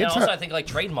just. And Kids also, not- I think like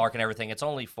trademark and everything, it's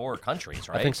only 4 countries,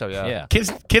 right? think so, yeah. Yeah.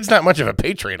 Kid's not much of a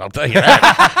patriot, I'll tell you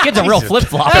that. Kid's a real Jesus. flip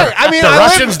flopper. Hey, I mean, the I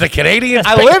Russians, the Canadians.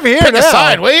 I pick- live here pick a now.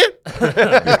 side, will you?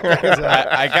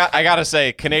 I gotta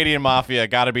say, Canadian mafia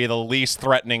gotta be the least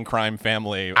threatening crime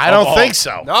family. I of don't all. think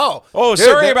so. No. Oh, Dude,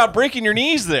 sorry they- about breaking your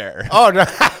knees there. Oh no.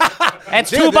 That's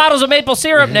 2 bottles of maple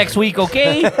syrup next week,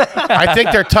 okay? I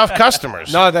think they're tough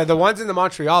customers. No, the ones in the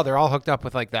Montreal, they're all hooked up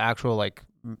with like the actual like.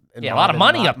 Yeah, a lot of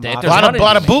money up there. A There's lot of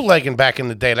money to be bootlegging back in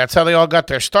the day. That's how they all got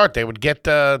their start. They would get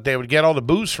all the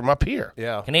booze from up here.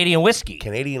 Yeah. Canadian whiskey.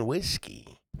 Canadian whiskey.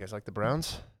 You guys like the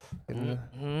Browns?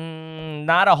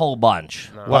 Not a whole bunch.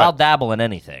 But What? I'll dabble in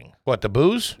anything. What, the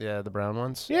booze? Yeah, the brown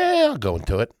ones. Yeah, I'll go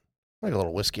into it. Like a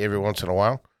little whiskey every once in a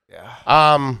while.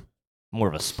 Yeah. More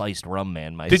of a spiced rum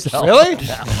man Did myself. Really?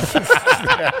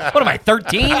 What am I,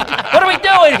 13? What are we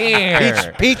doing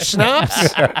here? Peach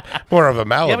schnapps. More of a Do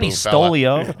you have any Malibu fella.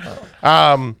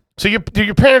 Stolio? So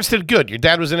your parents did good. Your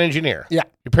dad was an engineer. Yeah.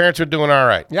 Your parents were doing all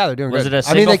right. Yeah, they're doing Was good. it a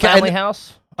single family and-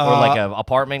 house? Or like an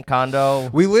apartment, condo?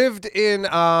 We lived in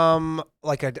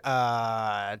like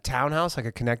a townhouse, like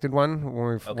a connected one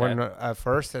when we went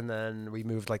first, and then we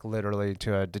moved like literally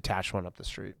to a detached one up the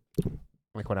street.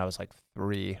 Like when I was like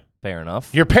 3. Fair enough.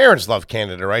 Your parents love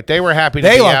Canada, right? They were happy to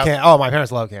They be love out. Canada. Oh, my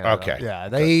parents love Canada. Okay.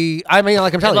 Yeah, I mean,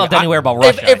 like I'm telling loved you, anywhere but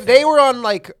Russia, I If they think. were on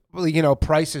like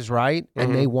Price is Right,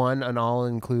 and Mhm. they won an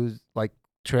all-inclusive like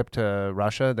trip to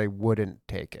Russia, they wouldn't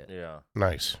take it. Yeah.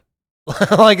 Nice.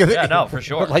 Like Yeah, no, for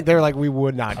sure. Like they're like we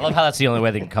would not. I love how that's the only way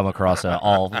they can come across an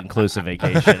all-inclusive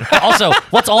vacation. Also,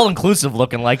 what's all-inclusive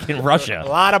looking like in Russia? A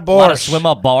lot of A lot of borscht.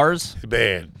 swim-up bars.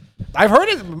 Man. I've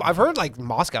heard like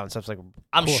Moscow and stuff's like.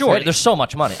 I'm cool sure city. there's so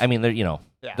much money. I mean, Yeah.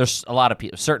 there's a lot of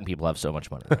people. Certain people have so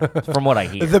much money, from what I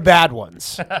hear. The bad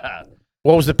ones.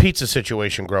 What was the pizza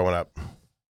situation growing up?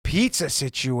 Pizza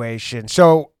situation.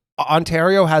 So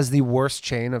Ontario has the worst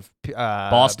chain of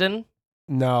Boston?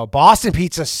 No, Boston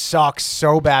pizza sucks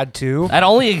so bad too. That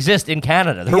only exists in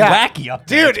Canada. They're Yeah. wacky up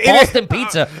there. Dude, It's it is- Boston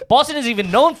pizza. Boston is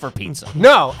even known for pizza.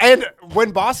 No, and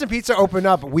when Boston Pizza opened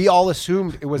up, we all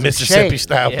assumed it was a Mississippi chain.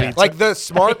 style Yeah. pizza. Like the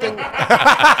smart thing.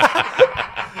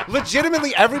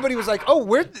 Legitimately, everybody was like,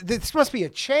 "Oh, this must be a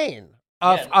chain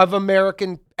of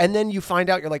American." And then you find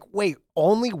out, you're like, "Wait,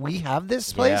 only we have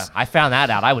this place?" Yeah, I found that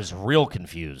out. I was real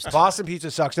confused. Boston Pizza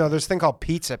sucks. No, there's a thing called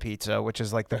Pizza, which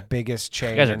is like the biggest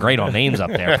chain. You guys are great on names up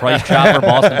there. Price Chopper,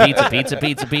 Boston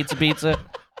Pizza.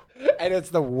 And it's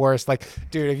the worst. Like,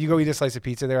 dude, if you go eat a slice of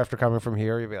pizza there after coming from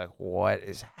here, you'll be like, "What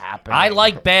is happening?" I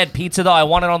like bad pizza, though. I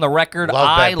want it on the record.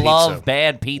 Love bad love pizza.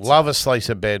 bad pizza. Love a slice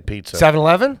of bad pizza.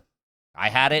 7-Eleven. I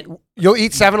had it. You'll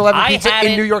eat 7-Eleven I pizza had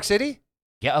in it- New York City?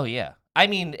 Yeah, oh, yeah. I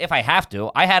mean, if I have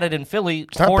to. I had it in Philly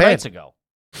not 4 bad. nights ago.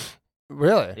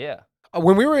 Really? Yeah.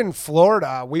 When we were in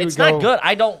Florida, we It's would go. not good.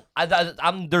 I don't.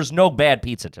 I'm. There's no bad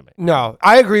pizza to me. No,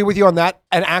 I agree with you on that.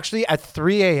 And actually, at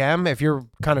 3 a.m., if you're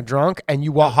kind of drunk and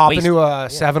you hop wasted. into a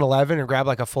 7-Eleven and grab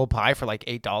like a full pie for like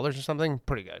 $8 or something,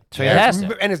 pretty good. So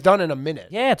Fantastic. and it's done in a minute.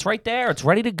 Yeah, it's right there. It's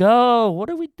ready to go. What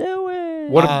are we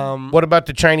doing? What about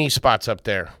the Chinese spots up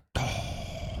there?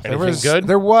 Anything good?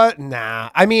 There was nah.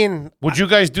 I mean, Would you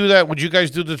guys do that? Would you guys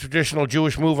do the traditional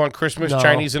Jewish move on Christmas, No.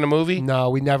 Chinese in a movie?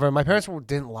 no, we never. My parents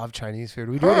didn't love Chinese food.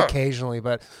 We do it occasionally,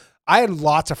 but I had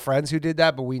lots of friends who did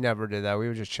that, but we never did that. We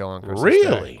would just chill on Christmas Day.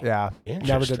 Really? Yeah. Never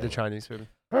did Interesting. the Chinese food.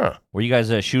 Huh. Were you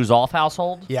guys a shoes off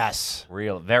household? Yes.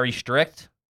 Real, very strict.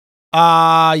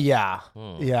 Yeah.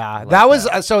 Hmm. Yeah, like that was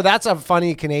that. so. That's a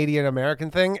funny Canadian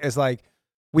American thing. Is like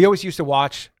we always used to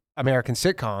watch American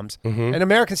sitcoms, Mhm. and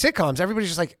American sitcoms, everybody's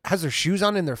just like has their shoes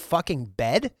on in their fucking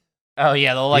bed, Oh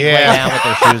yeah, they'll like Yeah. lay down with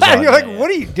their shoes on. and you're like, Yeah, "What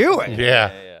are you doing?"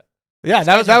 Yeah. Yeah,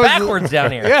 That was backwards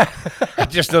down here. Yeah, I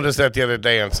just noticed that the other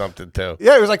day on something too.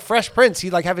 yeah. It was like Fresh Prince.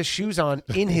 He'd like have his shoes on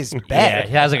in his Yeah, bed.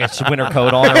 he has like a winter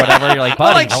coat on or whatever. You're like,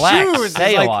 buddy, Like relax. shoes, Stay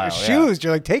it's a like while. shoes.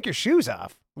 You're like, take your shoes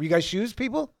off. Were you guys shoes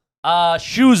people?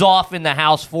 Shoes off in the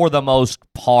house for the most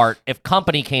part. If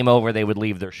company came over, they would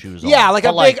leave their shoes on. Yeah, like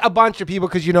But, a bunch of people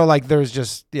because like there's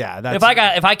just that's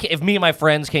if me and my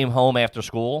friends came home after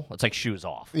school, it's like shoes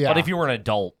off. Yeah. But if you were an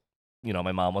adult,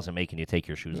 my mom wasn't making you take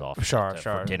your shoes off. Sure, for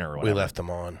sure. dinner or We whatever. left them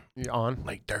on You on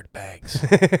like dirt bags.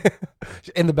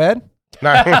 in the bed.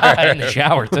 in the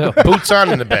shower too. Boots on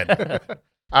in the bed.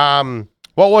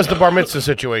 What was the bar mitzvah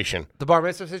situation? The bar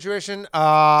mitzvah situation.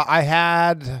 I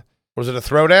had. Was it a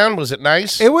throwdown? Was it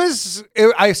nice?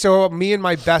 So me and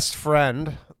my best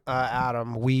friend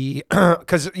Adam, we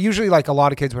because usually like a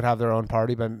lot of kids would have their own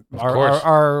party, but course.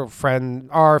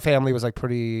 our family was like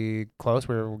pretty close.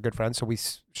 We were good friends, so we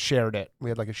shared it. We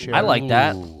had like a shared. I like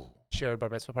that. Ooh. shared bar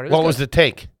mitzvah party. What was the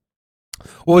take?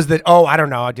 What was the? Oh, I don't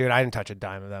know, dude. I didn't touch a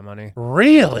dime of that money.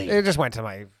 Really? It just went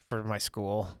to for my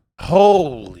school.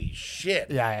 Holy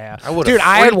shit! Yeah. I would've Dude,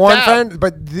 I had freaked one out. friend,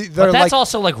 but they're But that's like,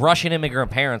 also like Russian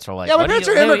immigrant parents are like, Yeah, my what are parents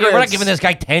you- are We're not immigrants. giving this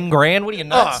guy 10 grand. What are you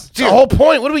nuts? That's the whole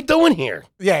point. What are we doing here?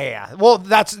 yeah. Well,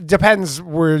 depends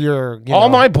where you're. All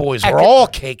my boys were all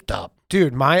caked up.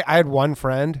 Dude, I had one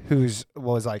friend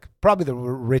was like probably the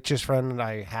richest friend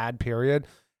I had, period.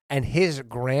 And his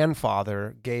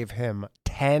grandfather gave him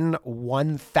 10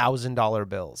 $1,000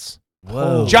 bills.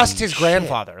 Whoa. Just his shit.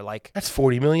 grandfather. Like, That's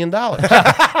 $40 million.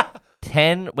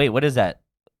 10, wait, what is that?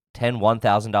 10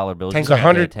 $1,000 bills? 10 You said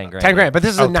grand. yeah, 10 grand. 10 grand. But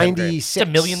this is Oh, a 10 grand. 96. It's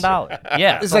 $1 million.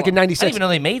 Yeah. It's like a I 96. didn't even know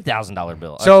they made $1,000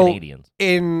 bills. So- Canadians.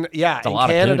 In a lot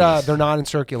of Canada, goonies. they're not in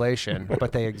circulation,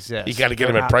 but they exist. You got to get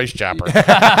him They're at not- Price Chopper.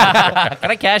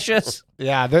 Can I cash this?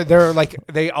 Yeah, they're like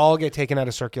they all get taken out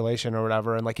of circulation or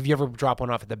whatever. And like if you ever drop one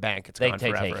off at the bank, it's They gone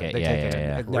take forever. it. They Yeah, take yeah, it.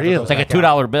 yeah. It never Really? goes It's like a back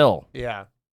out. $2 bill. Yeah.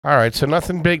 All right, so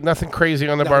nothing big, nothing crazy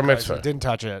on the bar Nothing crazy. mitzvah. Didn't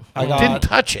touch it. Didn't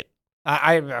touch it.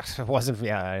 I wasn't.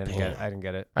 Yeah, I didn't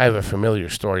get it. I have a familiar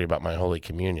story about my Holy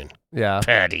Communion. Yeah.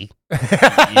 Patty.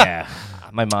 Yeah.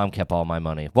 My mom kept all my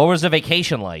money. What was the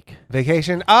vacation like?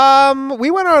 Vacation.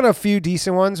 We went on a few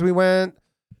decent ones. We went.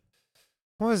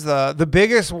 What was the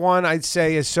biggest one? I'd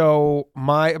say is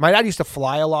my dad used to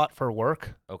fly a lot for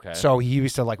work. Okay. So he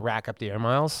used to like rack up the air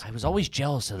miles. I was always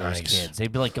jealous of those Nice. kids.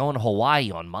 They'd be like going to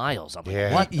Hawaii on miles. I'm like,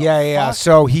 Yeah. what? The Yeah. fuck?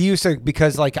 So he used to,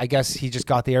 because like I guess he just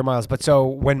got the air miles. But so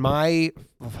when when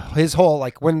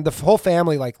the whole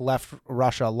family like left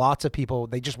Russia, lots of people,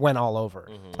 they just went all over.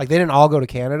 Like they didn't all go to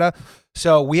Canada.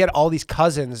 So we had all these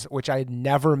cousins which I had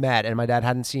never met and my dad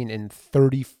hadn't seen in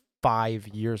 35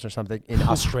 years or something in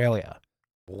Australia.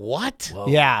 What? Whoa.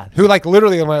 Yeah, who like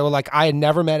literally like I had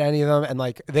never met any of them, and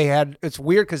like they had, it's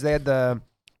weird because they had the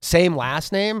same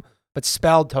last name but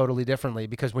spelled totally differently.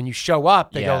 Because when you show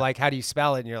up, they Yeah. go like, "How do you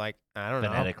spell it?" And you're like, "I don't know."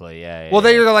 Phonetically, yeah. Well,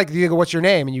 they go like, "You go, what's your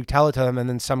name?" And you tell it to them, and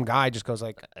then some guy just goes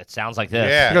like, It sounds like this.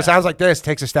 Yeah. "He goes, sounds like this,"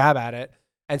 takes a stab at it,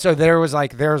 and so there's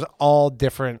all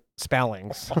different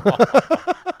spellings.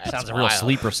 Sounds a real wild.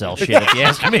 sleeper cell shit, if you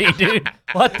ask me, dude.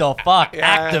 What the fuck? Yeah.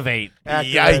 Activate.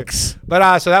 Yikes.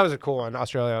 But so that was a cool one,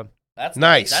 Australia. That's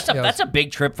Nice. That's a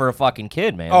big trip for a fucking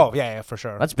kid, man. Oh yeah, for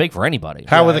sure. That's big for anybody.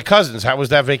 How were the cousins? How was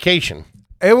that vacation?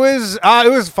 It was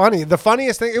funny. The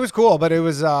funniest thing, it was cool, but it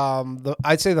was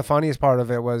I'd say the funniest part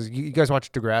of it was you guys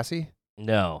watch Degrassi?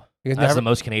 No. You guys That's never- the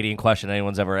most Canadian question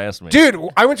anyone's ever asked me. Dude,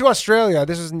 I went to Australia.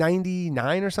 This was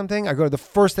 99 or something. I go to the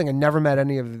first thing. I never met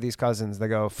any of these cousins. They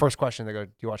go, first question, they go,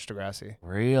 "Do you watch Degrassi?"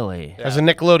 Really? It was a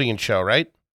Nickelodeon show, right?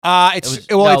 It's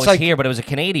It was, it's like here, but it was a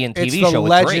Canadian TV it's the show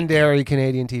with Drake. legendary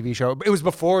Canadian TV show. It was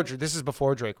before this is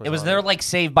before Drake was It was on their like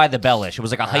Saved by the Bell-ish. It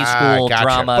was like a high school gotcha.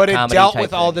 drama but it comedy dealt type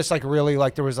with all thing. this like really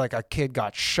like there was like a kid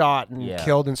got shot and Yeah.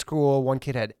 killed in school. One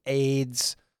kid had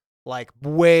AIDS. Like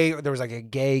there was like a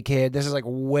gay kid. This is like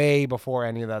way before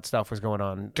any of that stuff was going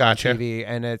on Gotcha. TV,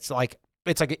 and it's like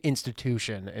an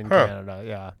institution in Huh. Canada.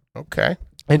 Yeah, Okay.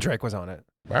 and Drake was on it.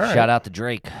 All right. Shout out to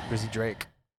Drake. Drizzy Drake.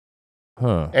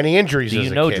 Huh. Any injuries Do as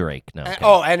you a know kid? Drake? No.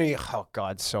 okay. Oh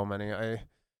God, so many. I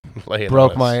Lay it on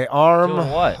broke us. my arm.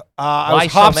 Doing what? I Why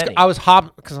was so many? I was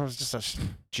because I was just a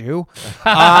Jew.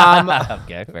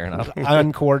 Okay, fair enough.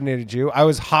 Uncoordinated Jew. I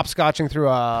was hopscotching through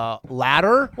a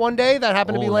ladder one day that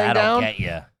happened to be Oh, laying that'll down, get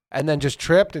you. and then just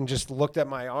tripped and just looked at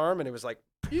my arm, and it was like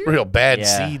Real bad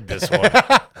Yeah. seed, this one.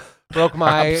 broke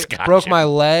my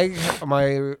Hopscotching. leg,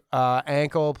 my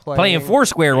ankle Playing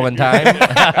Foursquare one time.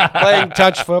 playing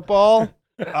touch football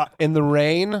in the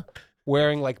rain,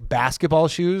 wearing like basketball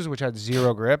shoes, which had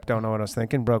zero grip. Don't know what I was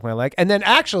thinking. Broke my leg. And then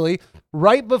actually,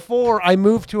 right before I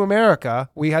moved to America,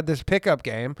 we had this pickup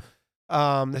game.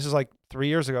 This is like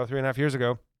 3.5 years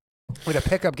ago. We had a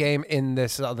pickup game in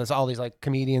this all these like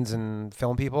comedians and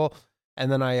film people. And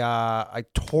then I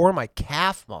tore my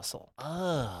calf muscle.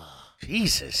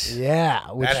 Jesus.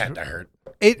 Yeah. Which, That had to hurt.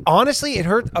 it honestly, it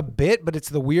hurt a bit, but it's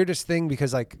the weirdest thing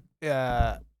because like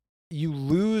you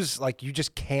lose, like you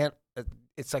just can't.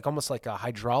 It's like almost like a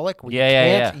hydraulic. Where Yeah, you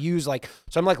yeah, can't use like.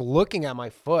 So I'm like looking at my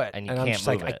foot, And you I'm can't just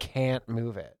like move I it. can't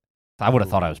move it. I would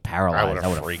have thought I was paralyzed. would've I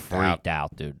would have freaked freaked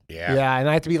out, dude. Yeah. Yeah, and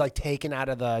I had to be like taken out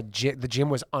of the gym. The gym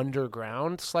was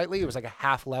underground slightly. It was like a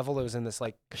half level. It was in this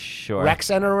like Sure. rec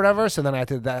center or whatever. So then I had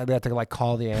to like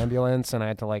call the ambulance, and I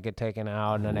had to like get taken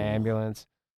out in an ambulance.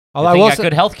 I Although I think will you got say,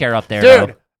 good health care up there, dude,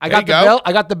 though. I There got you the go. bill.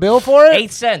 I got the bill for it.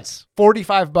 8 cents.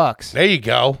 $45. There you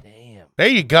go. Damn. There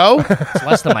you go. It's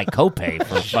less than my copay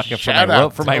for fucking Shout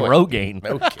out for to my it. Rogaine.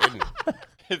 No kidding.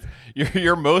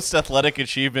 Your most athletic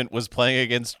achievement was playing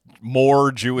against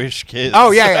more Jewish kids.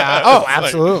 Oh yeah. Oh, It's like-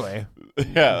 absolutely.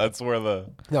 yeah, that's where the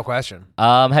No question.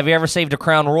 Have you ever saved a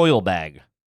Crown Royal bag?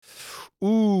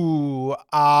 Ooh,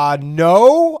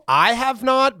 no, I have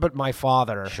not, but my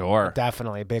father. Sure.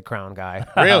 Definitely a big Crown guy.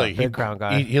 Really? Big Crown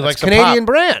guy. He It's likes a Canadian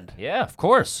brand. Yeah, of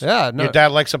course. Yeah, no. Your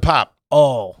dad likes a pop.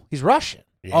 Oh, he's Russian.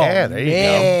 Yeah, Oh, there you go.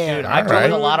 man. Dude, All I grew up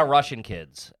with a right. lot of Russian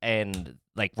kids, and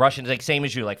like Russians, like same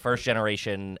as you, like first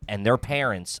generation, and their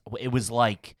parents. It was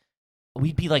like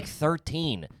we'd be like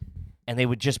 13, and they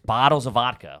would just bottles of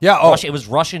vodka. Yeah, oh. It was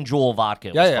Russian Jewel vodka.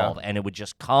 It Yeah, was yeah. called, and it would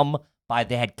just come by.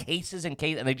 They had cases and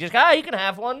cases, and they just you can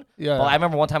have one. Yeah. Well, I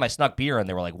remember one time I snuck beer, and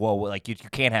they were like, "Whoa, like you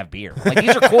can't have beer. Like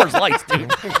these are Coors Lights,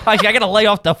 dude. I gotta lay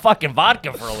off the fucking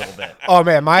vodka for a little bit." Oh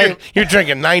man, You're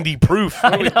drinking 90 proof.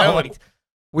 What I are we know. doing?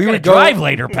 we Gotta would go. drive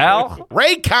later, pal.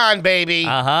 Raycon, baby.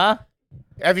 Uh huh.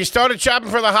 Have you started shopping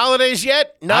for the holidays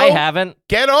yet? No. I haven't.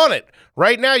 Get on it.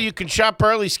 Right now, you can shop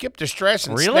early, skip the stress,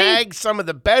 and Really? snag some of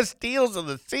the best deals of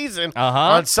the season Uh-huh.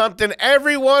 on something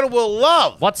everyone will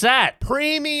love. What's that?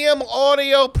 Premium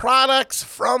audio products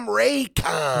from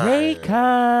Raycon.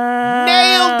 Raycon.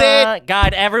 Nailed it.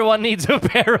 God, everyone needs a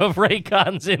pair of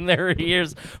Raycons in their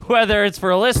ears, whether it's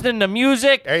for listening to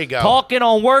music, There you go. talking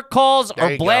on work calls, There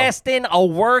or you go. blasting a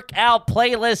workout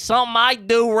playlist, something I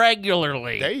do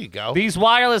regularly. There you go. These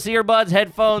wireless earbuds,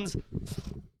 headphones,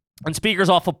 and speakers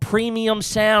offer premium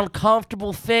sound,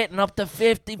 comfortable fit, and up to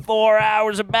 54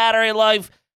 hours of battery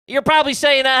life. You're probably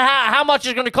saying how much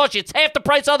is going to cost you? It's half the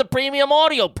price of the premium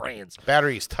audio brands.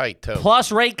 Battery's tight, too.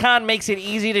 Plus, Raycon makes it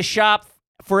easy to shop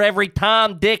for every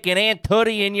Tom, Dick, and Aunt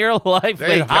Tootie in your life There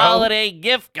you with go. holiday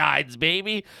gift guides,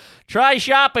 baby. Try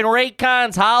shopping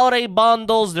Raycon's holiday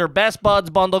bundles. Their Best Buds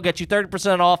bundle gets you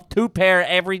 30% off 2 pair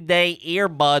everyday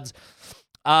earbuds.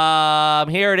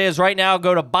 Here it is right now.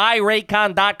 Go to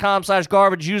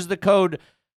buyraycon.com/garbage. Use the code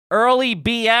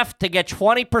EARLYBF to get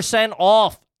 20%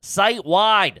 off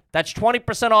site-wide. That's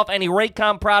 20% off any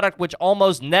Raycon product, which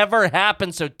almost never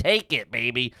happens, so take it,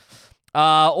 baby.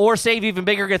 Or save even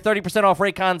bigger, get 30% off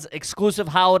Raycon's exclusive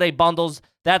holiday bundles.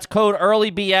 That's code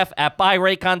EARLYBF at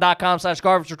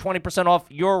buyraycon.com/garbage for 20% off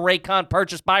your Raycon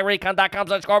purchase.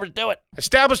 Buyraycon.com/garbage. Do it.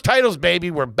 Established Titles,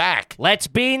 baby. We're back. Let's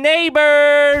be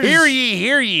neighbors.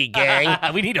 Hear ye, gang.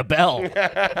 We need a bell.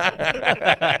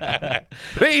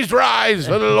 Please rise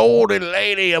for the Lord and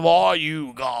Lady of all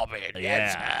you garbage.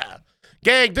 Yeah.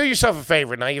 Gang, do yourself a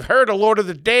favor. Now, you've heard of Lord of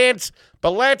the Dance,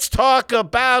 but let's talk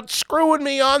about screwing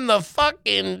me on the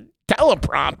fucking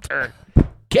teleprompter.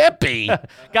 Kippy.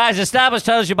 Guys, Established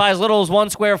Titles, you buy as little as 1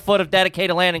 square foot of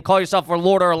dedicated land and call yourself a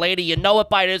lord or a lady. You know it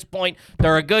by this point.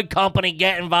 They're a good company.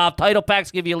 Get involved. Title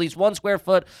packs give you at least 1 square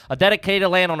foot of dedicated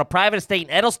land on a private estate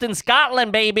in Edelston,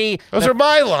 Scotland, baby. Those are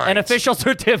my lines. An official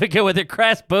certificate with a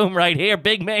crest. Boom, right here.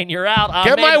 Big man, you're out.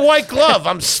 Get my white glove.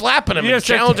 I'm slapping him Your and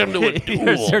challenge him to a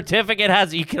Your duel. certificate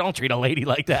has, you don't treat a lady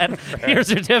like that. Your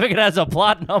certificate has a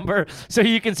plot number so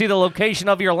you can see the location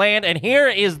of your land. And here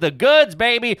is the goods,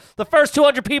 baby. The first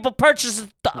 200 people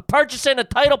purchasing a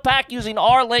title pack using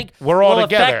our link We're all will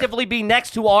together. effectively be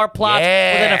next to our plots.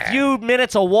 Yeah. Within a few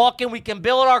minutes of walking, we can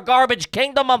build our garbage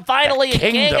kingdom. I'm finally a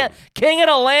kingdom. king of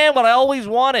the land, what I always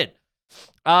wanted.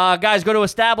 Guys, go to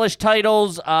Established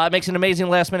Titles. It makes an amazing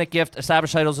last-minute gift.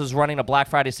 Established Titles is running a Black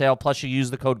Friday sale. Plus, you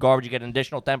use the code GARBAGE, you get an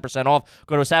additional 10% off.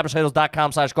 Go to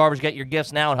establishedtitles.com/garbage. Get your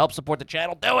gifts now and help support the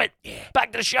channel. Do it. Yeah.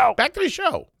 Back to the show. Back to the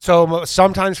show. So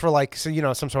sometimes for like, so, you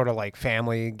know, some sort of like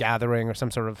family gathering or some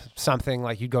sort of something,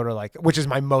 like you'd go to like, which is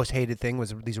my most hated thing,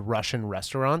 was these Russian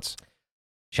restaurants.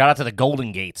 Shout out to the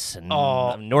Golden Gates in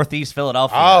Northeast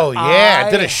Philadelphia. Oh, yeah.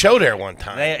 I did I- a show there one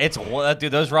time.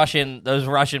 Dude, those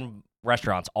Russian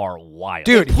restaurants are wild.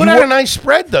 Dude, Put out a nice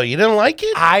spread, though. You didn't like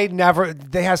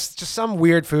it? they have just some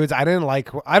weird foods. I don't like,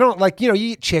 you know, you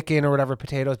eat chicken or whatever,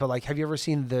 potatoes, but like, have you ever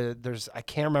seen I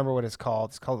can't remember what it's called.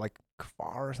 It's called like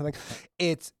kfar or something.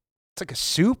 It's like a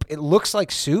soup. It looks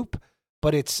like soup,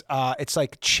 but it's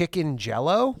like chicken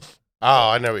jello. Oh,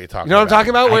 I know what you're talking about. You know what I'm talking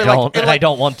about? Where I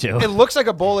don't want to. it looks like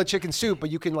a bowl of chicken soup,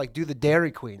 but you can like do the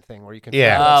Dairy Queen thing where you can.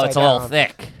 Yeah. flip it Oh, upside it's a little down.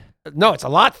 thick. No, it's a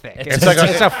lot thick. It's like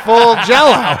it's a full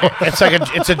jello.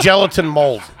 It's a gelatin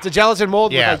mold. It's a gelatin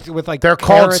mold Yeah. with like They're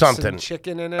called carrots something. and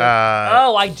chicken in it.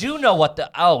 Oh, I do know what the.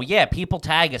 Oh, yeah, people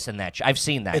tag us in that. I've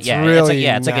seen that. It's yeah, really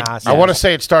it's like a. nasty. I want to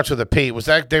say it starts with a P. Was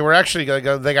that they were actually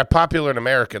they got popular in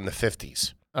America in the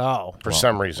 50s Oh, for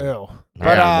some reason. ew. Not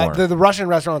But anymore. the Russian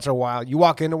restaurants are wild. You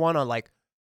walk into one on like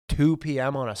 2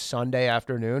 p.m. on a Sunday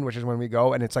afternoon, which is when we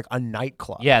go, and it's like a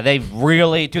nightclub. Yeah, they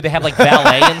really do. They have like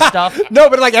ballet and stuff. No,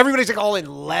 but like everybody's like all in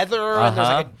leather, and there's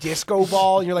like a disco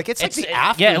ball, and you're like, it's like the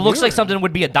afternoon. Yeah, it looks like something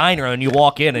would be a diner, and you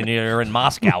walk in and you're in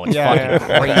Moscow. It's Yeah,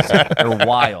 fucking crazy. They're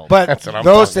wild. But That's what I'm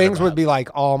those talking things about. would be like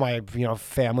all my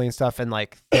family and stuff, and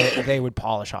like they would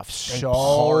polish off so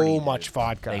party, dude. much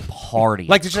vodka. They party.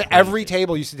 Like just every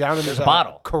table you sit down and there's a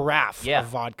bottle. carafe Yeah. of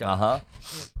vodka. Uh-huh.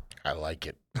 I like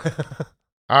it.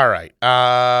 All right.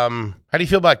 How do you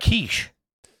feel about quiche?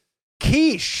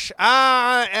 Quiche.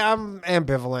 I'm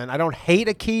ambivalent. I don't hate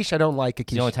a quiche. I don't like a It's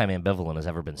quiche. the only time ambivalent has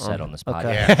ever been said on this podcast.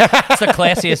 okay. Yeah, It's the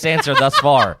classiest answer thus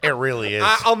far. it really is.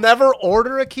 I'll never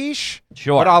order a quiche,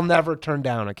 Sure. but I'll never turn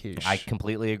down a quiche. I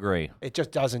completely agree. It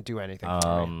just doesn't do anything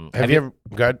for me. Have you ever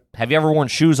good? Have you ever worn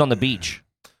shoes on the beach?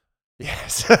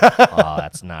 Yes. Oh,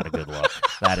 that's not a good look.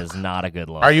 That is not a good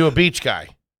look. Are you a beach guy?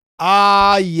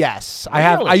 Yes. I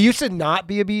have. Really? I used to not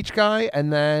be a beach guy,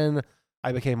 and then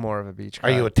I became more of a beach guy.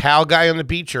 Are you a towel guy on the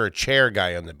beach or a chair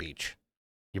guy on the beach?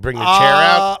 You bring the chair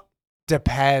out?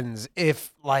 Depends.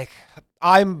 If like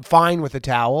I'm fine with a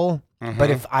towel, but Mhm.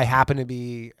 if I happen to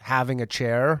be having a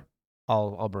chair,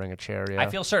 I'll bring a chair. Yeah. I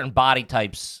feel certain body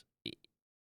types,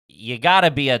 you got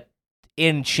to be a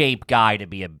in shape guy to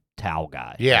be a towel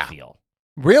guy. Yeah. I feel.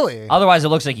 Really. Otherwise, it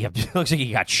looks like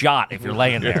you got shot if you're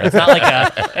laying there. It's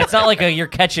not like you're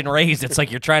catching rays. It's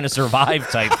like you're trying to survive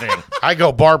type thing. I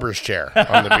go barber's chair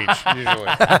on the beach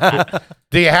usually.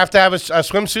 Do you have to have a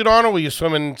swimsuit on, or will you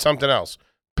swim in something else?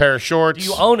 Pair of shorts. Do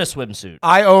you own a swimsuit?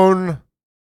 I own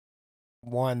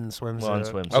one swimsuit. One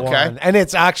swimsuit. Okay. One. And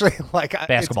it's actually like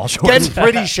Basketball it's shorts. Gets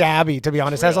pretty shabby, to be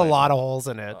honest. It has a lot of holes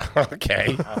in it.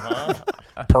 Okay.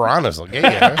 Piranhas will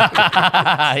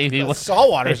get you.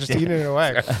 Saltwater's just eating it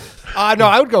away. No,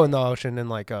 I would go in the ocean in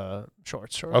like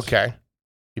shorts. Okay.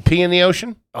 You pee in the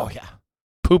ocean? Oh yeah.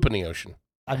 Poop in the ocean.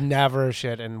 I've never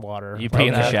shit in water. You pee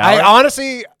in the Okay. shower? I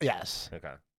honestly, yes.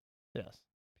 Okay. Yes.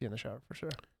 Pee in the shower for sure.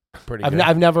 Pretty I've, good.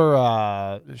 I've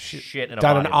never Shit in a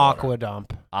done body an of water. aqua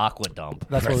dump. Aqua dump.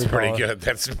 That's what That's we call pretty it. good.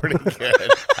 That's pretty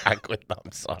good. Aqua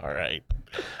dumps. All right.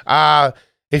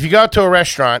 If you go out to a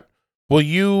restaurant, will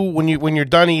you when you're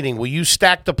done eating, will you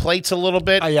stack the plates a little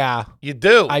bit? Yeah, You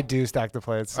do. I do stack the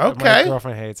plates. Okay. My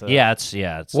girlfriend hates it. Yeah,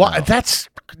 it's. Well, that's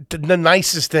the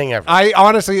nicest thing ever. I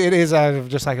honestly, it is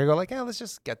just like I go like, yeah, let's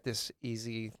just get this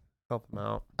easy, help them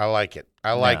out. I like it.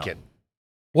 I like it.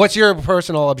 What's your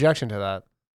personal objection to that?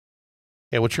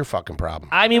 Yeah, what's your fucking problem?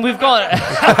 I mean, we've gone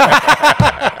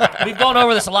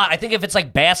over this a lot. I think if it's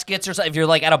like baskets or something, if you're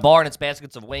like at a bar and it's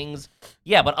baskets of wings,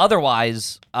 yeah. But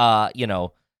otherwise,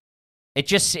 it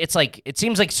seems like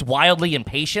it's wildly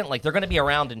impatient. Like they're gonna be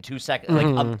around in 2 seconds,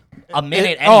 like a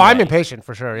minute. Oh, I'm anyway. impatient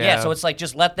for sure. Yeah, so it's like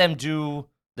just let them do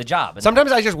the job. And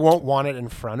Sometimes I just won't want it in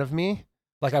front of me.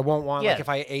 Like I won't want Yeah. like if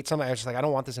I ate something, I was just like I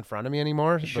don't want this in front of me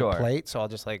anymore. Sure. The plate, so I'll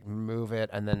just like move it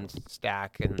and then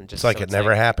stack and just. It's like so it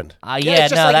never happened. Yeah, yeah, it's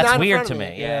just no, like that's not in weird front to of me.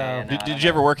 me. Yeah. Yeah. Did you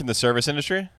ever work in the service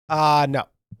industry? No.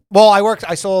 Well, I worked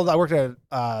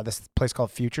at this place called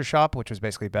Future Shop, which was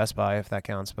basically Best Buy, if that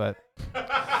counts. But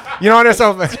you know what?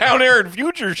 So Down there in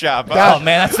Future Shop. Oh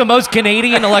man, that's the most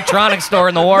Canadian electronics store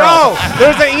in the world. no,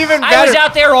 there's an even I was better.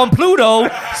 out there on Pluto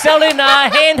selling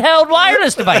handheld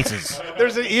wireless devices.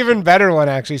 There's an even better one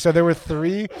actually. So there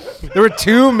were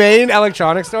two main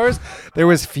electronic stores. There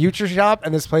was Future Shop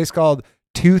and this place called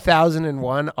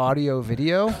 2001 Audio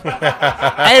Video.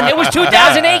 And it was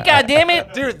 2008,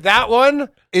 goddammit. Dude, that one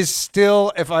is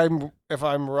still, if I'm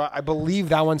right, I believe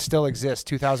that one still exists.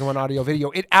 2001 Audio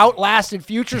Video. It outlasted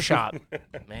Future Shop.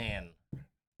 Man.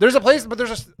 There's a place, but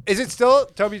is it still?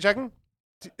 Toby, you checking?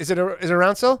 Is it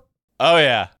around still? Oh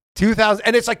yeah. 2000,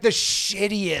 and it's like the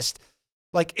shittiest.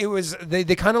 Like it was, they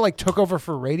kind of like took over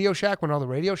for Radio Shack when all the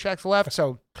Radio Shacks left.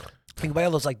 So think about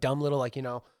all those like dumb little like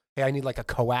hey, I need like a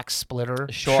coax splitter.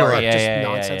 Sure, yeah, just yeah,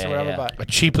 nonsense yeah, or whatever. yeah. But A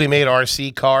cheaply made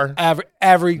RC car.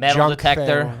 every Metal junk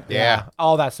detector. thing. Yeah.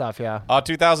 all that stuff. Yeah.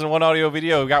 2001 Audio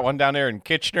Video. We got one down there in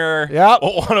Kitchener. Yep.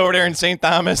 One over there in St.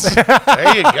 Thomas.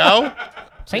 There you go.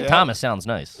 St. Thomas sounds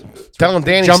nice. Tell him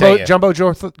Danny Jumbo sent you.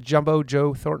 Jumbo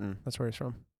Joe Thornton. That's where he's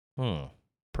from. Hmm.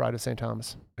 Pride of St.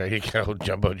 Thomas. There you go,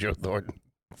 Jumbo Joe Thornton.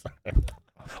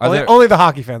 Only the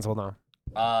hockey fans will know.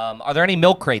 Are there any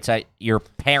milk crates at your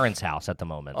parents' house at the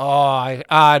moment? Oh,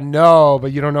 no,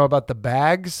 but you don't know about the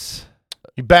bags.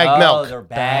 You bag milk. They're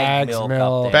bag Bags, milk.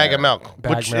 milk. Up there. Bag of milk.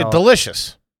 Bag Which milk. is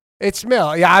delicious. It's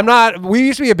milk. Yeah, I'm not. We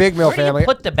used to be a big milk Where do family. you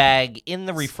put the bag in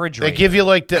the refrigerator? They give you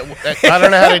like the. I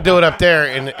don't know how they do it up there.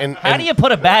 How do you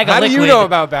put a bag of How do liquid? you know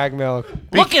about bag milk?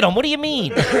 Look at him. What do you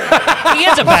mean? He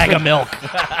is a bag of milk.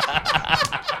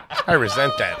 I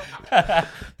resent that.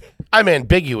 I'm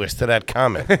ambiguous to that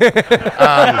comment.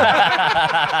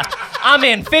 I'm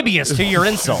amphibious to your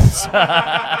insults.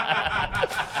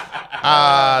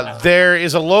 There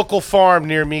is a local farm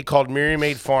near me called Miriam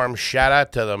Farm. Shout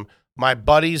out to them. My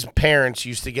buddy's parents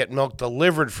used to get milk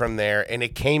delivered from there, and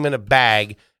it came in a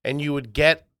bag. And you would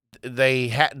get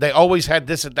they always had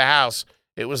this at the house.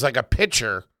 It was like a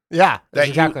pitcher Yeah, that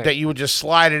exactly. you would just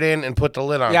slide it in and put the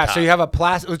lid on. Yeah, top. so you have a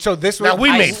plastic. So this Now was.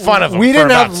 we made fun of them We for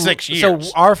didn't about have 6 years.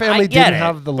 So our family I get didn't it,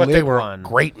 have the but lid they were one.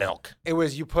 great milk. It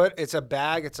was it's a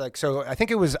bag. It's like so. I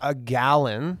think it was a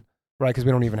gallon, right? Because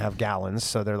we don't even have gallons,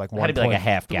 so they're like Had to be like a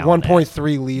half gallon.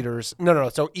 1.3 liters. No.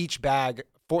 So each bag,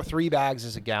 3 bags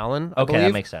is a gallon. I Okay, that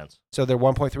believe. makes sense. So they're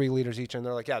 1.3 liters each, and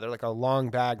they're like a long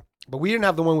bag. But we didn't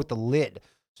have the one with the lid.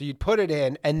 So you'd put it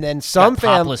in, and then some Got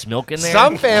families. topless milk in there.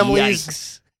 Some families.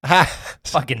 Yikes.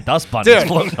 Fucking dust bunnies Dude.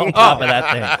 floating on top of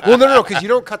that thing. Well, no, because you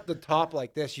don't cut the top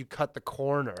like this. You cut the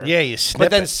corner. Yeah, you snip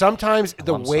But then it. sometimes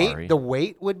the I'm weight sorry. the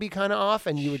weight would be kind of off,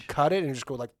 and you would cut it and just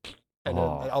go like, and then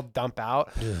Oh. I'll dump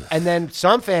out. And then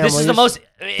some families. This is the most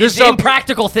There's some-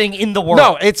 impractical thing in the world.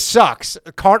 No, it sucks.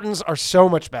 Cartons are so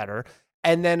much better.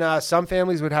 And then some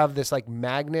families would have this like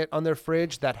magnet on their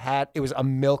fridge that it was a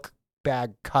milk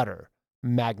bag cutter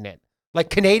magnet. Like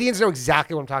Canadians know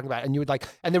exactly what I'm talking about, and you would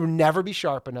and they would never be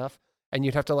sharp enough, and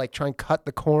you'd have to try and cut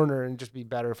the corner and just be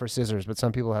better for scissors. But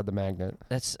some people had the magnet.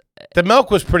 The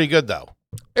milk was pretty good though.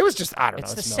 It was just I don't know.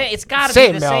 It's the milk. same. It's got to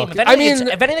Same be the same. milk. If anything,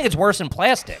 if anything, it's worse than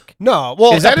plastic. No,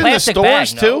 well, Is that in the plastic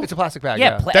stores bag, no? too? it's a plastic bag.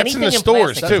 Yeah, Yeah, That's in the anything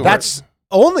stores, plastic. too. that's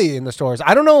only in the stores.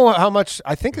 I don't know how much.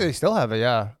 I think they still have it.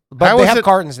 Yeah, but How they is have it-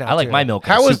 cartons now. I like too. my milk in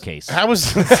How a was suitcase. how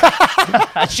was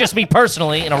That's just me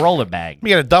personally in a roller bag. you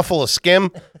get a duffel of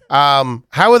skim? How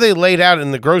are they laid out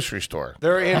in the grocery store?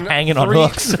 They're in Hanging on 3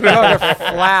 hooks. No, they're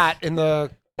flat in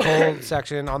the cold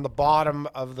section on the bottom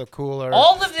of the cooler.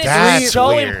 All of this That's is so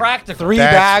weird. impractical. 3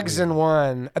 That's bags weird. in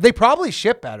one. They probably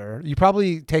ship better. You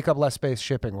probably take up less space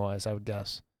shipping wise, I would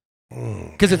guess.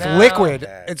 Because it's No. liquid.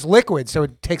 It's liquid, so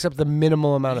it takes up the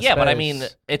minimal amount of space. Yeah, but I mean,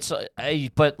 it's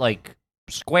but like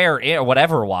square or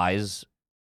whatever wise,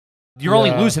 you're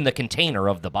only Yeah. losing the container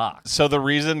of the box. So the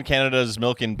reason Canada's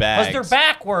milk in bags. Because they're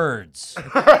backwards.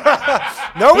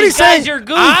 Nobody's These guys saying are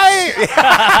goofs.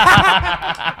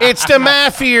 It's the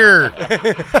mafia.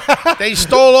 They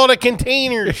stole all the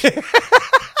containers.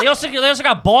 They also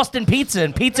got Boston Pizza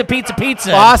and Pizza.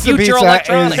 Boston Future Pizza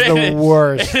Electronics. is the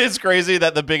worst. It is crazy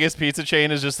that the biggest pizza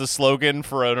chain is just the slogan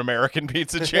for an American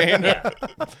pizza chain.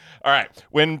 All right.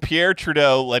 When Pierre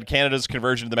Trudeau led Canada's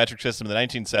conversion to the metric system in the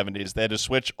 1970s, they had to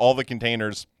switch all the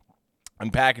containers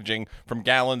and packaging from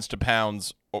gallons to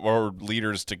pounds or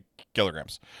liters to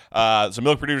kilograms. So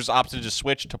milk producers opted to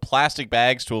switch to plastic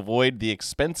bags to avoid the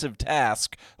expensive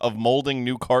task of molding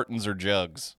new cartons or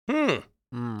jugs.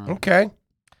 Okay.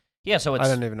 Yeah, so it's I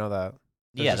didn't even know that.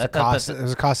 yeah, It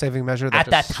was a cost saving measure at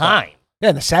that time. Yeah,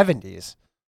 in the 70s.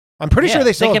 I'm pretty Yeah, sure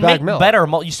they still can have bag make milk. better.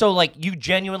 So you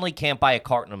genuinely can't buy a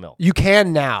carton of milk. You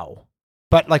can now,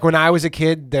 but when I was a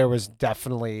kid, there was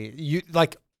definitely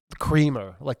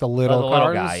creamer, like the little the little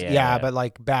cartons. guy, yeah.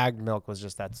 But bagged milk was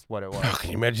just that's what it was. Oh,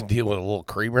 can you imagine dealing with a little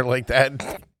creamer like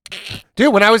that?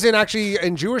 Dude, when I was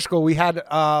in Jewish school, we had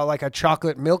a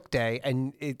chocolate milk day,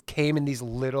 and it came in these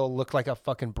looked like a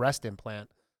fucking breast implant.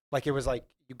 Like it was like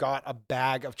you got a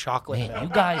bag of chocolate Man, milk. you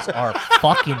guys are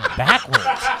fucking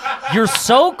backwards. You're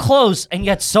so close and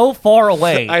yet so far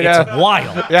away. I It's know.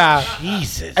 wild. Yeah.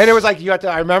 Jesus. And it was like you had to.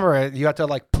 I remember it. You had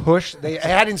to push. It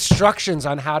had instructions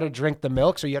on how to drink the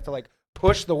milk, so you have to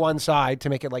push the one side to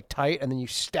make it tight, and then you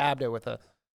stabbed it with a.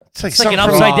 It's like It's like an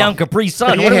something from- upside down Capri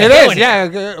Sun. What are Yeah. we It doing? is, yeah.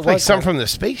 It's like something from the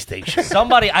space station.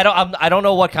 Somebody, I don't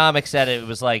know what comic said it. It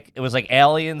was like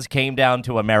aliens came down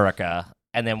to America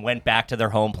and then went back to their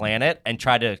home planet and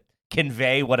tried to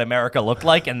convey what America looked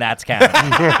like, and that's Canada.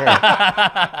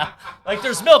 Like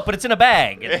there's milk, but it's in a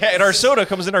bag. And our soda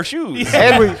comes in our shoes.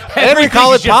 And we call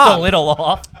Everything's it just pop. a little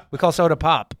off. We call soda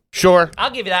pop. Sure. I'll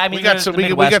give you that. I mean, We got the some- we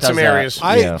Midwest got some does that. areas.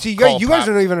 Yeah. See, Call you guys pop.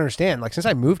 don't even understand. Since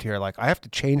I moved here, I have to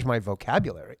change my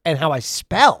vocabulary and how I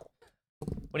spell.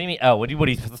 What do you mean? Oh, what do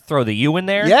you throw the U in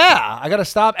there? Yeah, I gotta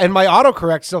stop. And my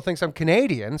autocorrect still thinks I'm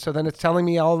Canadian, so then it's telling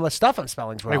me all the stuff I'm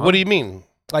spelling's wrong. Wait, what do you mean?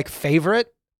 Like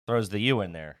favorite, Throws the U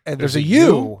in there. and there's a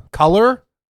U. Color,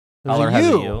 there's Color a has a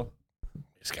U. U.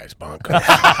 This guy's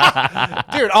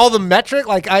bonko. Dude, all the metric.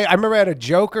 I remember I had a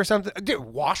joke or something. Dude,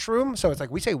 washroom. So it's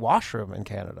we say washroom in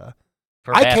Canada.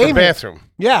 For I bathroom. came- Bathroom.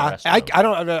 Yeah,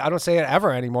 Restroom. I don't say it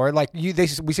ever anymore.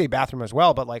 We say bathroom as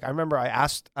well, but I remember I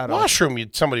asked at a, Washroom,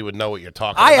 somebody would know what you're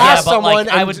talking I about. Yeah, asked but someone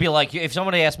I and- would be like, if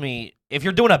somebody asked me, if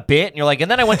you're doing a bit and you're like, and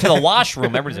then I went to the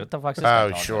washroom, everybody's like, what the fuck's this guy Oh,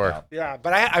 talking sure. about? Yeah,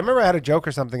 but I remember I had a joke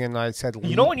or something, and I said,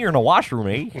 You know when you're in a washroom,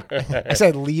 eh? I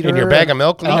said liter In your bag of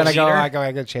milk? and then liter? I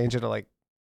gotta change it to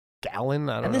gallon.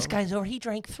 I don't And know. this guy's over, he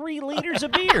drank 3 liters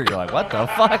of beer. You're like, what the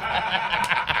fuck?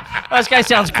 Oh, this guy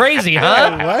sounds crazy,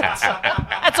 huh? What?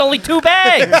 That's only 2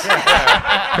 bags.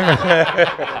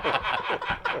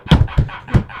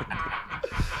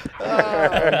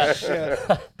 Oh, shit.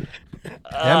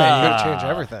 Yeah, man, you gotta change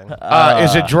everything.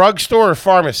 Is it drugstore or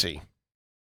pharmacy?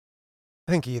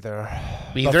 I think either.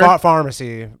 Either? But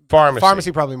pharmacy. Pharmacy.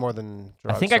 Pharmacy probably more than I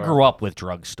drugstore. think I grew up with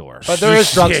drugstore. But there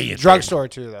is Yeah, you did. drugstore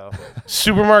too, though.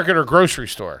 Supermarket or grocery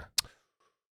store?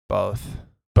 Both.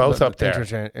 Both up there.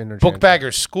 Book bag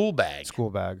or school bag? School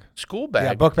bag. School bag.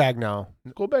 Yeah, book bag, no.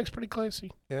 School bag's pretty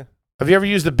classy. Yeah. Have you ever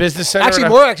used the business center? Actually, at a-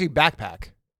 more backpack.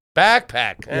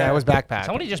 Backpack. Yeah, it was backpack.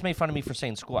 Somebody just made fun of me for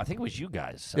saying school. I think it was you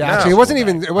guys. Yeah, No. actually, it wasn't School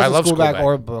even. bag. It wasn't love school school bag bag.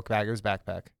 or book bag. It was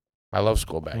backpack. I love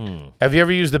school bag. Hmm. Have you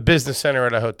ever used the business center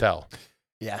at a hotel?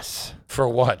 Yes. For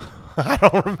what? I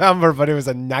don't remember, but it was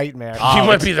a nightmare. Oh, you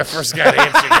might be the first guy to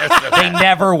answer yes. They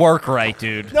never work right,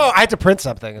 dude. No, I had to print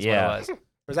something. Is Yeah. what it was.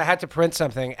 Because I had to print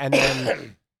something, and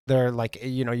then They're like,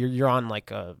 you're on like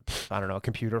a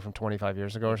computer from 25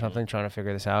 years ago or something, trying to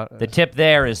figure this out. The tip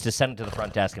there is to send it to the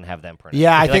front desk and have them print it.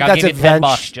 Yeah, I Be think like, that's I'll give you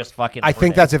 $10, just fucking. I think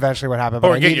print it. that's eventually what happened. But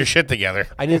Or I get needed, your shit together.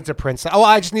 I needed to print.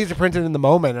 I just needed to print it in the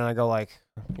moment, and I go like,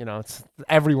 it's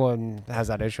everyone has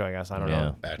that issue. I guess I don't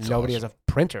know. That's Nobody awesome. has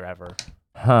a printer ever.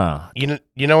 Huh? You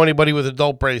know anybody with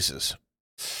adult braces?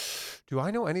 Do I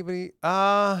know anybody?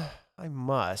 I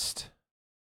must.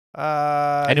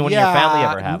 Anyone in your family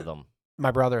ever have them? My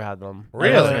brother had them.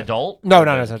 Really? As an adult? No,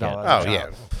 not as an adult. Oh as a yeah.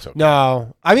 child. It's okay.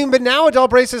 No, I mean, but now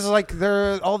adult braces are like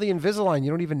they're all the Invisalign.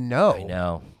 You don't even know. I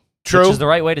know. True. Which is the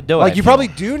right way to do it. Like I you feel. probably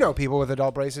do know people with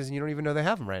adult braces, and you don't even know they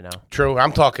have them right now. True.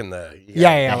 I'm talking the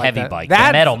Yeah, The like heavy that. bike, the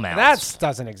That metal mounts. That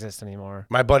doesn't exist anymore.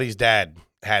 My buddy's dad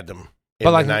had them in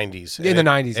But like the 90s. in the and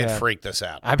 90s, it yeah. freaked us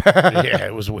out. I bet. Yeah,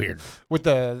 it was weird. With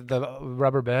the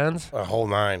rubber bands. A whole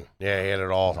nine. Yeah, he had it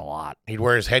a all. lot. He'd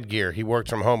wear his headgear. He worked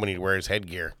from home and he'd wear his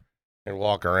headgear and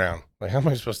walk around. Like, how am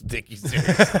I supposed to take you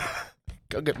serious?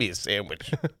 Go get me a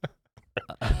sandwich.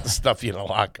 Stuff you in a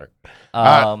locker.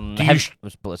 do you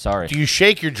Sorry. Do you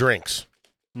shake your drinks?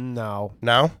 No,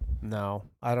 No?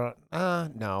 I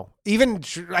don't. No. Even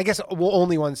I guess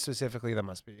only one specifically that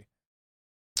must be.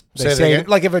 They Say that say again?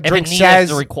 like if a If drink it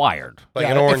says is required. Like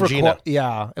yeah, an if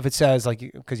Orangina. if it says like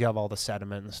because you have all the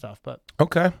sediment and stuff, but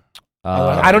Okay.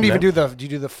 I don't even no. do you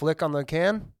do the flick on the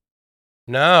can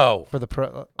No. for the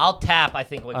pro? I'll tap, I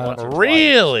think, like once or twice.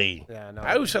 Really? Yeah, no.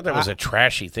 I always thought that was a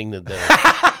trashy thing to do.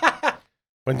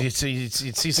 When you'd see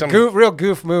some... real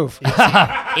goof move.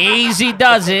 Easy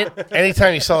does it.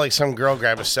 Anytime you saw like some girl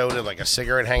grab a soda, like a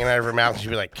cigarette hanging out of her mouth, and she'd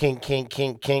be like, kink, kink,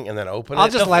 kink, kink, and then open I'll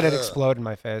it. just let it explode in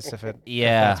my face if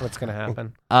Yeah. that's what's gonna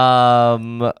happen.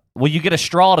 Will you get a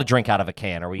straw to drink out of a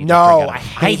can, or will you No,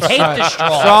 just drink out of I hate the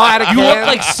straw. Straw out of You can? look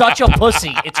like such a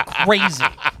pussy. It's crazy.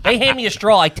 They hand me a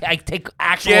straw, I take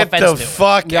actual Get offense the to it.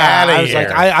 fuck Yeah, out of I was here.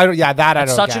 like, I don't. Yeah, that I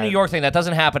It's don't. such get a New it. York thing. That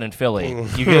doesn't happen in Philly.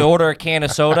 You can order a can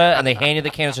of soda, and they hand you the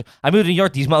can of soda. I moved to New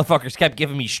York. These motherfuckers kept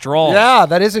giving me straws. Yeah,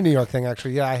 that is a New York thing,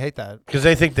 actually. Yeah, I hate that. Because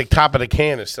they think the top of the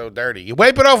can is so dirty. You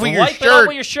wipe it off with your Wipe it off shirt.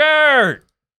 with your shirt.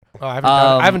 Oh,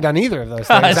 I haven't done either of those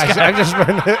things. I've just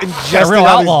been Got a ingesting real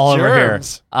all these outlaw over here.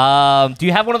 germs. Do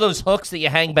you have one of those hooks that you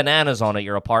hang bananas on at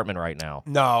your apartment right now?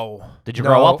 No. Did you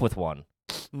grow up with one?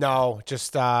 No,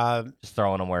 just Just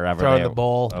throwing them wherever. throw in they- the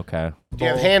bowl. Okay. Do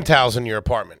you have hand towels in your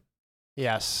apartment?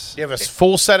 Yes. Do you have a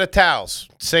full set of towels?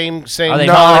 Same. Are they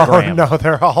No, monogrammed? no,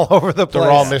 they're all over the place.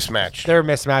 They're all mismatched. They're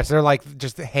mismatched. They're like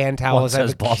just hand One towels that says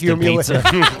have Boston accumulated.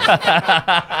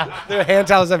 Pizza. Their hand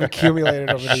towels have accumulated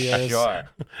over the years. Sure.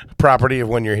 Property of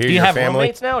when you're here. Do you your have family.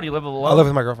 roommates now? Or do you live alone? I live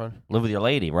with my girlfriend, Live with your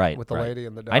lady, right? with the right. lady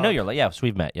and the dog. I know you're. Yes,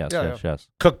 we've met. Yes, Yeah, yes.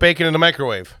 Cook bacon in the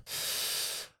microwave.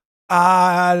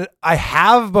 I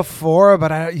have before,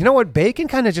 but you know what? Bacon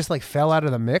kind of just like fell out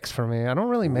of the mix for me. I don't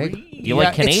really make. You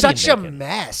like Canadian It's such a bacon.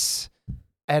 mess.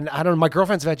 And I don't know. My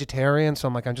girlfriend's vegetarian, so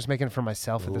I'm like, I'm just making it for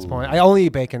myself at this point. I only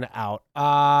eat bacon out.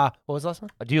 What was the last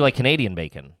one? Do you like Canadian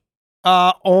bacon?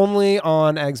 Only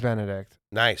on Eggs Benedict.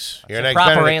 Nice. You're That's an a egg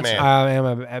proper Benedict answer. man. I am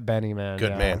a Benny man.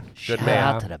 Good yeah. man. Good Shout man.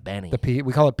 out to the Benny.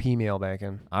 We call it pea meal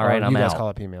bacon. All right, Or I'm you guys out. call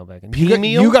it pea meal bacon. Pea you,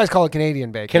 meal? You guys call it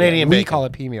Canadian bacon. Canadian we bacon. call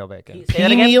it pea meal bacon. Say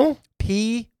that again? meal?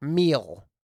 Pea meal.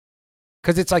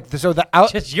 Because it's like so the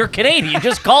out. Just you're Canadian.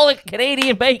 Just call it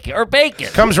Canadian bacon or bacon.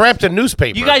 Comes wrapped in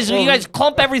newspaper. You guys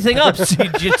clump everything up. So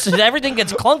everything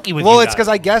gets clunky with you. Well, it's guys. because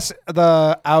I guess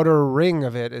the outer ring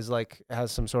of it is like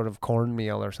has some sort of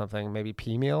cornmeal or something, maybe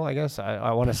pea meal. I guess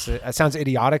I want to say it sounds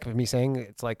idiotic of me saying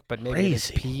it's like, but maybe it's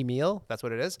Crazy. pea meal. That's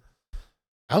what it is.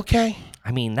 Okay.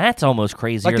 I mean, that's almost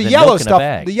crazier Like the than yellow milk in a stuff,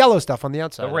 bag. the yellow stuff on the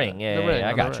outside. The of ring, it. yeah, The yeah, ring yeah,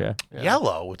 I on the gotcha. ring. Yeah.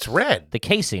 Yellow. It's red. The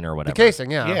casing or whatever. The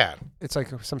casing, yeah. Yeah. It's like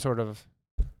some sort of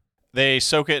They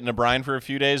soak it in a brine for a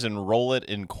few days and roll it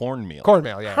in cornmeal.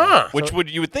 cornmeal, yeah. Huh. Which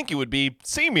you would think it would be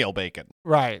sea meal bacon.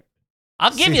 Right.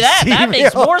 I'll give you that. That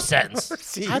makes more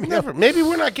sense. I've never. Maybe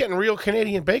we're not getting real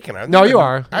Canadian bacon. No, you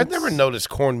are. I've never noticed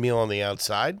cornmeal on the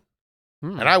outside,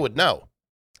 and I would know.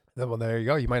 Well, there you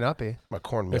go. You might not be. I'm a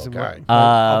cornmeal Listen, guy.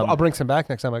 I'll bring some back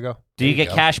next time I go. Do you There you get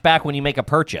go. cash back when you make a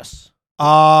purchase?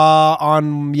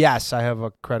 Yes, I have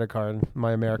a credit card,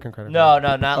 my American credit No, card.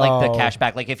 no, not like the Oh. cash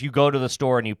back. Like if you go to the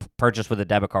store and you purchase with a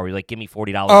debit card, you're like, give me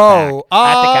 $40 Oh,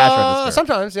 back at the cash register.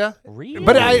 Sometimes, yeah. Really?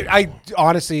 But I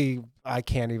honestly, I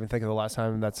can't even think of the last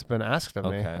time that's been asked of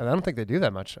me. Okay. And I don't think they do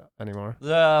that much anymore.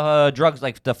 The drugs,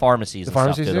 like the pharmacies, The and stuff,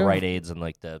 pharmacies do the do? Rite Aids and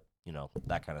like the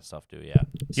that kind of stuff do. Yeah.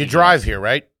 You drive here,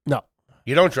 right? No.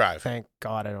 You don't drive. Thank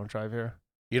God I don't drive here.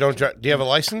 You don't drive. Do you have a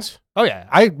license? Oh yeah,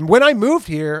 when I moved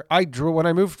here, when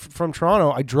I moved from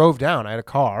Toronto, I drove down. I had a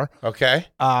car, Okay.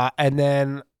 and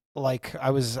then like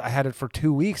I had it for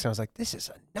 2 weeks and I was like, this is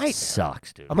a nightmare.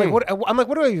 Sucks, dude. I'm like, what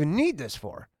do I even need this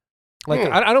for? Like,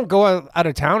 I don't go out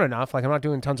of town enough. Like, I'm not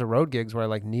doing tons of road gigs where I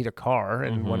like need a car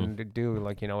and wanting to do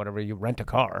like, whatever, you rent a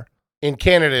car. In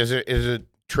Canada, is it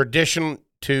tradition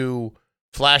to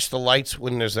flash the lights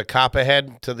when there's a cop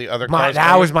ahead to the other cars?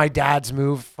 That was my dad's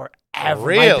move forever.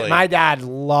 Really? My dad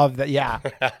loved that. Yeah.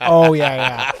 Oh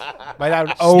yeah. My dad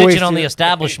would always Snitching on do the it.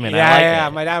 establishment. Yeah, I like yeah.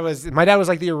 it. My dad was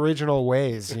like the original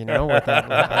Waze, with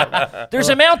that. There's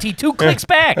a Mountie 2 clicks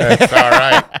back. That's all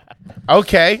right.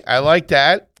 Okay, I like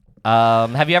that.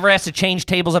 Have you ever asked to change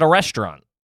tables at a restaurant?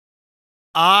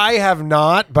 I have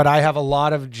not, but I have a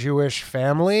lot of Jewish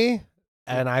family,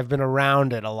 and I've been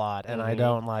around it a lot, and I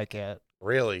don't like it.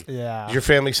 Really? Yeah. Does your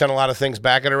family send a lot of things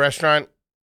back at a restaurant?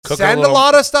 Cook Send a little-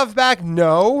 lot of stuff back?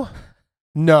 No.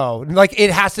 Like,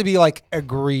 it has to be, like,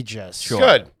 egregious.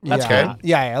 Good. That's yeah. good.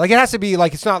 Yeah. Like, it has to be,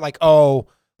 like, it's not like, oh,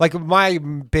 like, my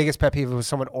biggest pet peeve was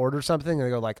someone ordered something, and they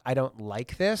go, like, I don't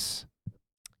like this.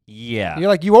 Yeah. You're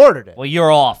like, you ordered it. Well,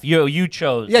 you're off. You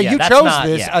chose. Yeah, you that's chose not-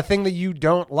 this, yeah. a thing that you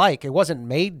don't like. It wasn't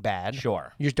made bad.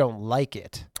 Sure. You just don't like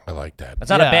it. I like that. That's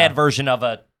not Yeah. a bad version of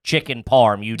a chicken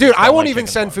parm. You Dude, just I don't won't like even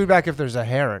chicken send parm. food back if there's a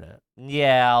hair in it.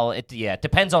 Yeah, it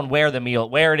depends on where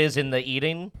it is in the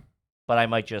eating, but I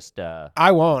might just. No,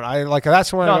 I won't. I like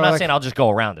that's when I'm not like, saying I'll just go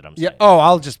around it. I'm yeah. saying. Oh,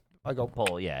 I go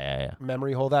Pull. Yeah.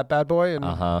 memory hole that bad boy and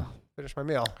Uh finish my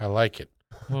meal. I like it.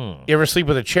 huh. You ever sleep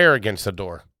with a chair against the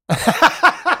door?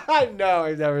 No,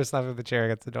 I've never slept with the chair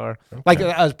against the door. Like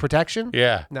as protection?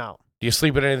 Yeah. No. Do you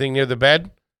sleep with anything near the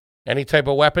bed? Any type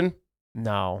of weapon?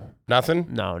 No. Nothing?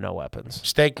 No weapons.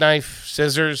 Steak knife,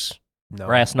 scissors? No.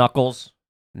 Brass knuckles.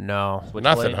 No.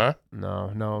 Nothing, huh? No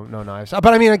knives. But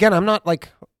I mean, again, I'm not like,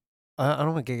 I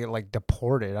don't want to get like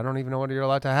deported. I don't even know what you're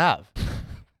allowed to have.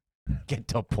 Get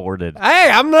deported. Hey,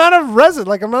 I'm not a resident.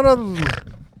 Like, I'm not an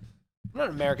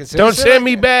American citizen. Don't send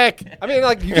me back. I mean,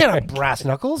 like, you can't have brass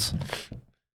knuckles.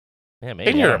 Yeah,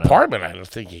 maybe. In I your don't know. apartment, I don't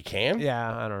think you can.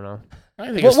 Yeah, I don't know.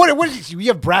 I think What is you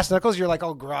have brass knuckles? You're like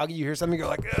all groggy. You hear something, you go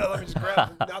like, let me just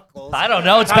grab the knuckles. I don't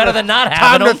know. It's better than not Time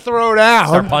having to them. throw Start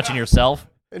down. punching yourself.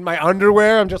 In my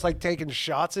underwear, I'm just like taking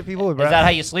shots at people with Is that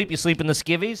how you sleep? You sleep in the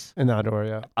skivvies? in the underwear?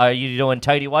 Yeah. Are you doing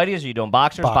tighty whities? Are you doing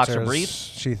boxers? Boxer briefs?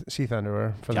 sheath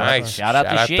underwear. For Nice. that. Shout out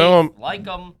Shout to out Sheik. to 'em. Like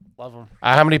them. Love them.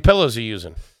 how many pillows are you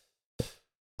using?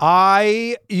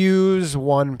 I use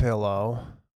one pillow,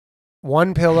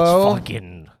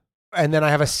 Fucking. and then I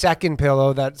have a second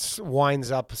pillow that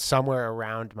winds up somewhere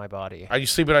around my body Are you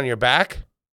sleeping on your back?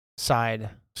 side.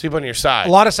 Sleep on your side.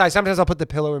 A lot of sides. Sometimes I'll put the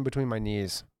pillow in between my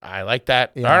knees. I like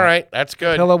that. Yeah. All right. That's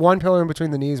good. One pillow in between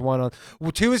the knees. One on.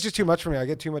 Well, two is just too much for me. I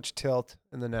get too much tilt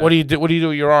in the neck. What do you do? What do you do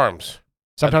with your arms?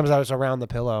 Sometimes I was around the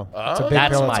pillow. It's a Oh, big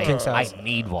That's pillow. my. It's king size. I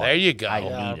need one. There you go. I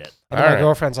Yeah. need it. And All then my right.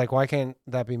 girlfriend's like, "Why can't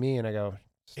that be me?" And I go,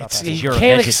 "Stop It's, asking." you You're a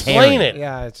can't vegetarian. explain it.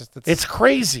 Yeah, it's just It's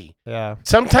crazy. yeah.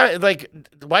 Sometimes, like,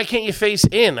 why can't you face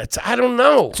in? I don't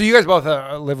know. So you guys both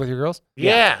live with your girls?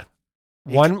 Yeah.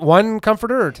 One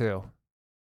comforter or two?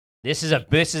 This is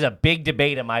a big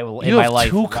debate in my You my have life.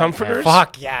 two right now. comforters?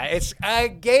 Fuck yeah! It's a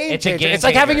game It's a changer. game It's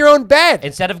like having changer. your own bed,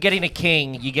 Instead of getting a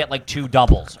king, you get like 2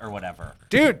 doubles or whatever.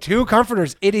 dude. Two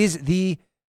comforters. It is the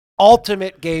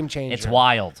ultimate game changer. It's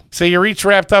wild. So you're each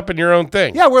wrapped up in your own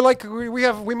thing. Yeah, we're like we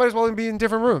might as well be in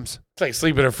different rooms. It's like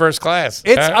sleeping in first class.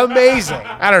 It's Huh? amazing.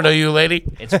 I don't know you, lady.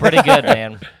 It's pretty good,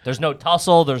 man. There's no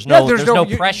tussle. There's Yeah, no. there's there's no- no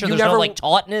you- pressure. you There's never- no like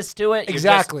tautness to it.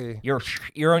 Exactly. You're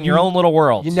in your own little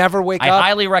world. You never wake I up.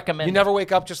 highly recommend. You never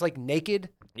wake up just like naked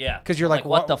Yeah. because you're like,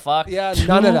 what the fuck? Yeah,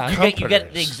 none of that. You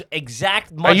get the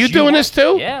exact. Are much you doing want. this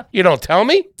too? Yeah. You don't tell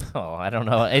me? Oh, I don't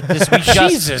know. It just we just.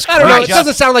 Jesus I don't know. It Christ.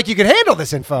 doesn't sound like you can handle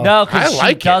this info. No, I because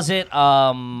like it. she does it.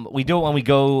 We do it when we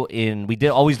go in. We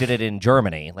always did it in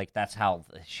Germany. Like that's how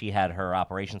she had her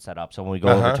operation set up. So when we go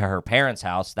over to her parents'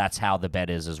 house, that's how the bed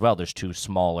is as well. There's 2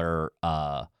 smaller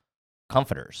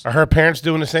comforters. Are her parents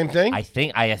doing the same thing? I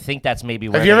think that's maybe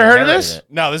where Have you they ever heard of inherited this? it.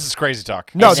 No, this is crazy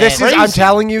talk. No, And this then- is. I'm Crazy.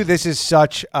 telling you, this is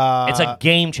such. It's a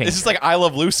game changer. This is like I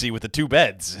Love Lucy with the 2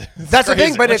 beds. That's the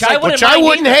thing, but Which it's like, wouldn't which I mind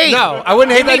wouldn't either. hate. no, I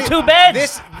wouldn't hate Give me that. 2 beds.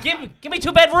 This Give me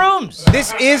 2 bedrooms.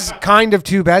 this is kind of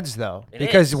 2 beds though, It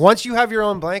because is. once you have your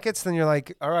own blankets, then you're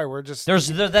like, all right, we're just. There's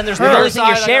the only Her thing you're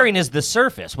side, I sharing is the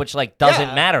surface, which like doesn't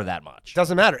Yeah. matter that much.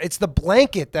 Doesn't matter. It's the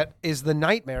blanket that is the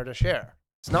nightmare to share.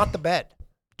 It's not the bed.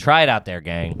 Try it out there,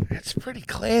 gang. It's pretty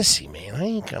classy, man. I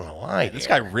ain't gonna lie. This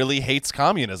here. guy really hates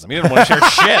communism. He doesn't want to share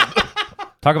shit.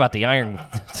 Talk about the iron.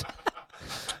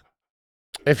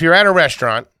 If you're at a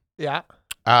restaurant, Yeah,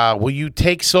 will you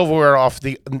take silverware off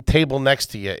the table next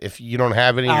to you if you don't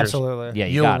have any? absolutely. Yeah,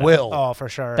 you You got it. will. Oh, for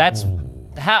sure. That's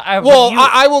Well,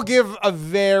 I will give a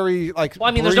very like. Well,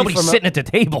 I mean, there's nobody sitting at the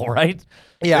table, right?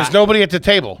 Yeah, There's nobody at the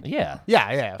table. Yeah.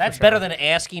 yeah. That's for sure. better than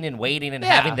asking and waiting and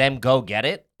having them go get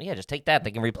it. Yeah, just take that.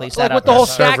 They can replace Like that with up the whole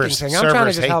there. stacking thing. I'm trying to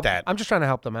servers just hate help. that. I'm just trying to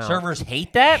help them out. Servers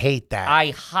hate that? Hate that. I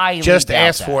highly Just doubt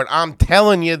ask that. for it. I'm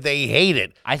telling you, they hate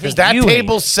it. I Because think that you hate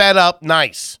table's set up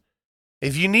nice.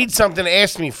 If you need something,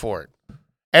 ask me for it.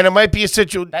 And it might be a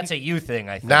situation. That's a you thing,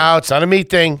 I think. No, it's not a me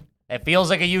thing. It feels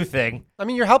like a you thing. I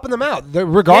mean, you're helping them out.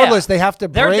 Regardless, they have to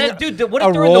bring Dude, what a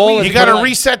if they're in the role. weeds? You got to Like-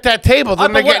 reset that table.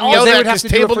 Then but they're getting what- yelled they at would have because to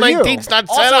do it table for you. 19's not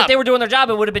set Also, up. if they were doing their job,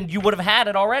 it would have been you would have had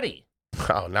it already.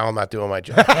 Oh, now I'm not doing my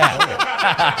job.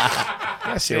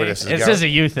 I see where this is This going. is a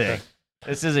you thing.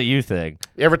 This is a you thing.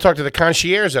 You ever talk to the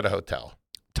concierge at a hotel?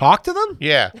 Talk to them.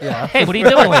 Yeah. Hey, what are you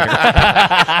doing here?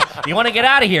 You want to get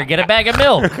out of here? Get a bag of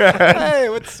milk. Hey,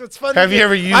 what's fun? Have to you do?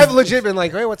 ever used- I've legit been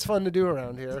like, hey, what's fun to do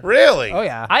around here? Really? Oh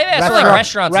yeah. I've asked for like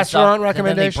restaurants and stuff, and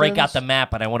then they break out the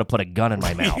map, and I want to put a gun in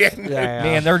my mouth. Yeah. Yeah.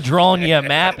 Man, they're drawing you a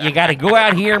map. You got to go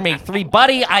out here, make 3.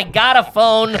 Buddy, I got a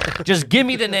phone. Just give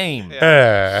me the name.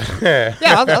 Yeah,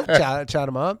 I'll chat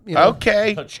them up. You know?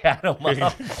 Okay. So chat 'em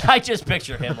up. I just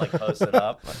picture him like posted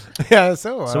up. Yeah.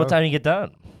 So So what time you get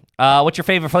done? What's your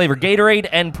favorite flavor? Gatorade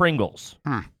and Pringles.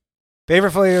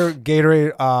 favorite flavor?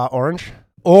 Gatorade orange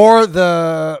or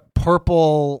the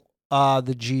purple.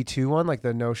 The G2 one, like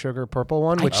the no sugar purple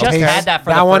one. I Which just tastes- had that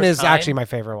for that the one first is time. actually my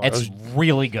favorite one. It's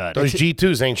really good. Those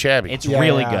G2s ain't shabby. It's Yeah,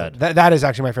 really yeah. good. That is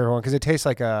actually my favorite one because it tastes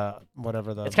like a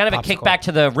whatever the. It's kind of a popsicle. kickback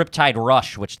to the Riptide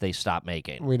Rush, which they stopped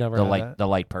making. We never the had light, that. the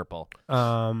light purple.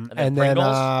 And then then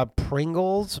Pringles?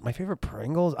 Pringles. My favorite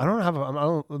Pringles. I don't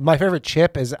have. My favorite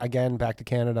chip is again back to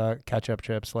Canada. Ketchup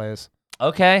chips, Lay's.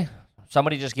 Okay.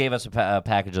 Somebody just gave us a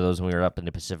package of those when we were up in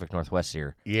the Pacific Northwest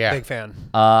here. Yeah. Big fan.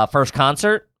 First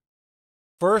concert.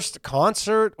 First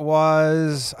concert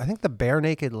was I think the Bare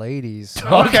Naked Ladies.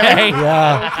 Okay.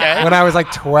 Yeah. Okay. When I was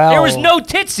like 12. There was no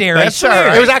tits there. I That's swear. all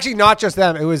right. It was actually not just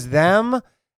them. It was them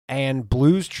and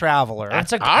Blues Traveler.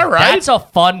 That's a All right. That's a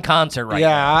fun concert, right?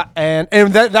 yeah, and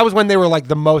that was when they were like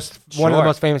the most one of the Sure.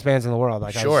 most famous bands in the world.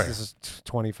 Like Sure. this is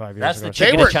 25 years That's ago. the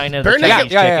chicken were- in China. Bare The Naked-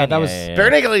 Chinese Yeah, yeah, chicken. that was- Bare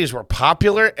Naked Ladies were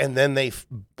popular, and then they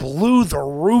blew the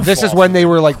roof This is off. when they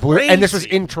were like blue, and this was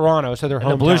Crazy. in Toronto, so their And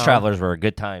the hometown. Blues Travelers were a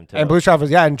good time too. And Blues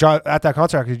Travelers, yeah, and at that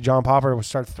concert, actually, John Popper would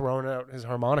start throwing out his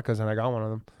harmonicas, and I got one of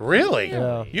them. Really?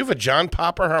 Yeah. You have a John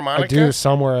Popper harmonica? I do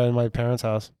somewhere in my parents'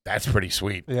 house. That's pretty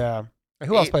sweet. Yeah.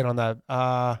 Who else played on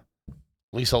that?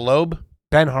 Lisa Loeb?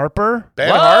 Ben Harper. Ben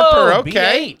Whoa, Harper,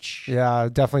 okay. BH. Yeah,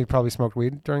 definitely probably smoked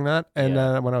weed during that, and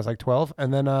then when I was like 12,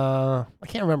 and then I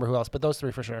can't remember who else, but those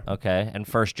three for sure. Okay, and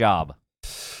first job.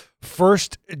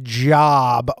 First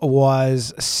job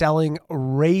was selling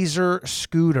Razor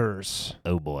scooters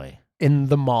Oh boy. in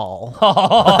the mall.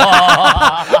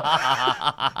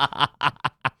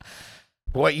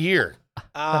 What year?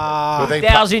 Were they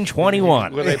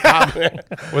 2021. Were they popping?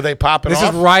 Were they popping This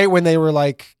off? is right when they were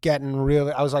like getting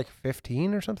really. I was like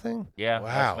 15 or something. Yeah.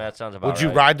 Wow. That sounds about Would you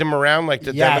right. ride them around like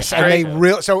to Yes, and demonstrate? they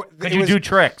real. So Could it you was, do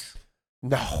tricks?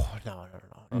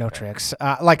 No, tricks.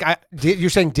 Like you're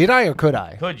saying, did I or could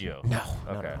I? Could you? No.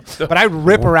 Okay. But I'd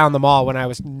rip around the mall when I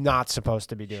was not supposed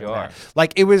to be doing Sure. that.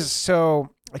 Like it was so.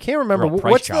 I can't remember Real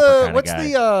price what's chopper the kinda what's guy.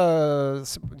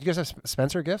 the. You guys have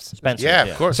Spencer gifts? Spencer. Yeah,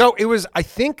 of course. So it was. I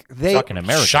think they. Fucking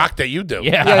America. Shocked that you do.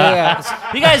 Yeah.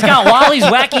 Yeah. You guys got Wally's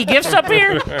wacky gifts up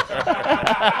here?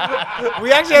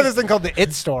 We actually have this thing called the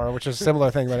It Store, which is a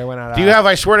similar thing that I went out. Do you have?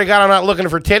 I swear to God, I'm not looking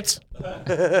for tits.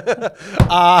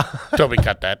 Toby,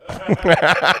 cut that.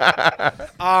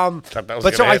 Thought that was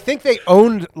But so gonna I hit. think they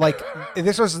owned like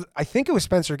this was. I think it was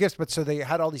Spencer Gifts, but so they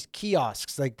had all these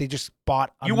kiosks. Like they just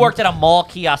bought. You worked at a mall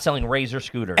kiosk selling Razor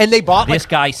scooters. And they bought, This like-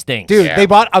 guy stinks. Dude, Yeah. they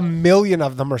bought 1 million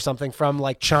of them or something from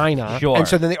like China. Sure. And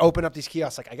so then they opened up these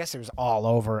kiosks. Like I guess it was all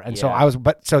over. And so Yeah.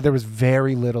 so there was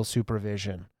very little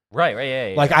supervision. Right,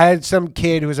 yeah. Like I had some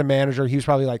kid who was a manager. He was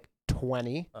probably like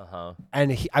 20, Uh-huh.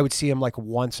 and I would see him like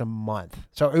once a month.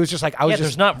 So it was just like I was Yeah, just.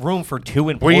 there's not room for 2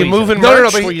 Were employees. you moving No, no,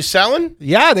 merch? but Were you selling?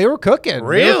 Yeah, they were cooking. They were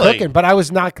Really? cooking, but I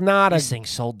was not a. These things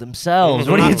sold themselves.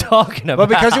 What are you talking about? But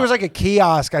because it was like a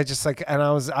kiosk, I just like, and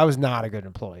I was not a good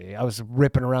employee. I was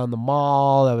ripping around the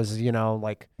mall. I was,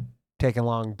 like taking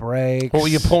long breaks. What were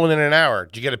you pulling in an hour?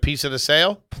 Did you get a piece of the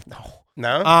sale?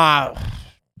 No.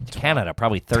 Canada,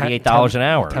 probably $38 an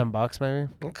hour. $10 maybe.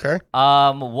 Okay.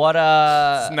 What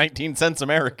It's 19 cents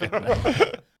American.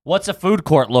 what's a food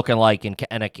court looking like in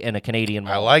a Canadian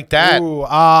mall? I like that. Ooh,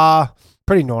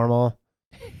 pretty normal.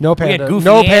 No We had Panda. Goofy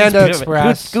No Ann's- Panda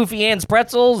Express. Goofy Ann's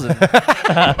pretzels and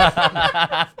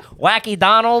Wacky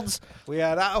Donald's. We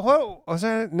had what was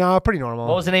that? No, pretty normal.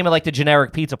 What was the name of like the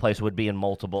generic pizza place would be in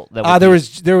multiple? That There would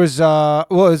was what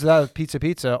was that?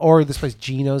 Pizza, or this place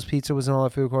Gino's Pizza was in all the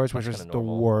food courts, which was kinda the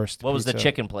normal. worst. What was the pizza.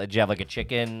 chicken place? Did you have like a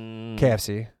chicken?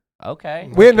 KFC. Okay.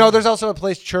 There's also a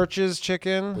place Church's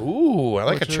Chicken. Ooh, I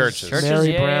like a Church's. Church's. Church's,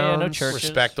 Mary yeah, no Brown's. Church's.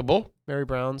 Respectable. Mary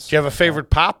Brown's. Do you have a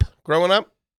favorite pop growing up?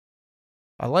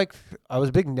 I was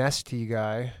a big Nestea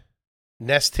guy.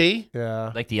 Nestea?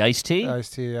 Yeah. Like the iced tea?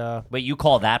 Iced tea, yeah. Wait, you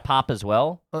call that pop as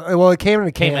well? Well, it came in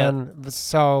a Came can,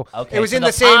 so Okay, it was so in the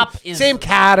the same pop is- same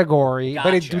category,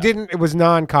 but it Gotcha. didn't. It was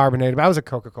non-carbonated. But I was a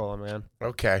Coca-Cola man.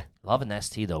 Okay. Love an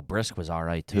ST though. Brisk was all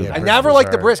right too. Yeah, I Brisk never was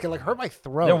liked the alright. brisk. It hurt my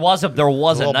throat. There was a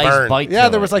little nice burn. bite. Yeah, to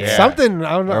there it. was like Yeah. something.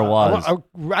 I don't know. There was.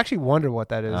 I actually wondered what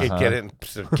that is. You'd get it in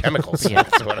some chemicals. Yeah.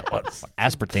 That's what it was.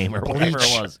 aspartame or whatever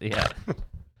Bleach. it was. Yeah.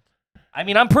 I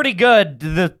mean, I'm pretty good.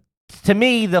 To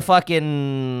me, the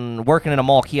fucking working in a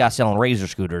mall kiosk selling razor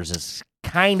scooters is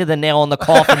kind of the nail in the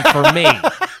coffin for me.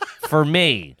 For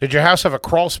me. Did your house have a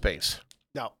crawl space?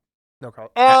 No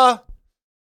problem.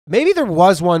 Maybe there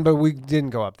was one, but we didn't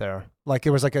go up there. Like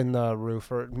it was like in the roof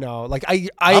or no. Like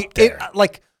Up there.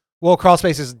 crawl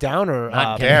space is down or Not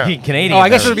up. Yeah. Canadian. Oh, I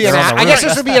guess though. it would be an. They're on the I guess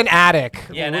roof. this would be an attic.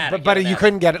 Yeah, an attic, But yeah, an you attic.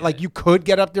 couldn't get it. Like you could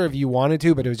get up there if you wanted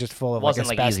to, but it was just full of It wasn't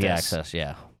like like asbestos. easy access.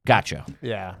 Yeah. Gotcha.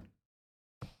 Yeah.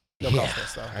 No crawl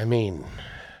space though. I mean,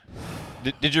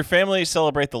 Did your family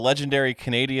celebrate the legendary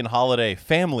Canadian holiday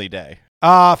Family Day?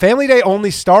 Family Day only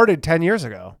started 10 years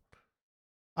ago.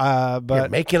 you're But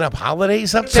making up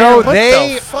holidays up So there? What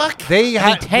they- the fuck? they I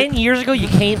mean, had 10 years ago,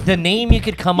 the name you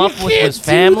could come up with can't was do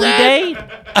Family that. Day?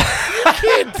 You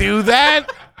can't do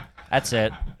that. That's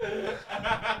it.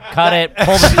 Cut it.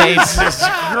 Pull the tape. Jesus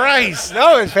Christ.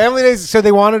 no, it's Family Days. So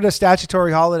they wanted a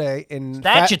statutory holiday in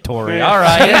Statutory. All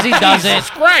right. As he does Jesus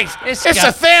it. Christ. This It's guy-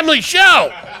 a family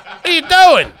show. What are you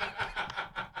doing?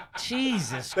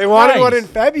 Jesus They wanted one in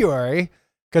Christ. February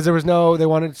because there was no. They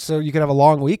wanted so you could have a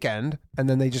long weekend, and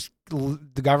then they just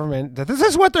the government. This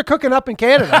is what they're cooking up in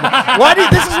Canada.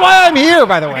 This is why I'm here,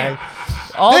 by the way.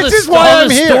 All This the, is why all I'm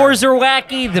the here. stores are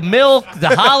wacky. The milk,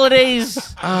 the holidays.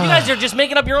 You guys are just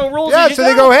making up your own rules. Yeah, as you so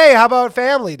they go, hey, how about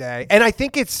Family Day? And I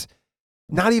think it's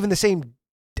not even the same.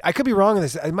 I could be wrong on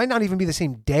this. It might not even be the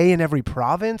same day in every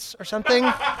province or something.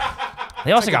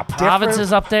 They also like got a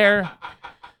provinces up there.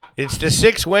 It's the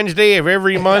 6th Wednesday of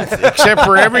every month, except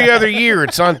for every other year.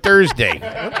 It's on Thursday.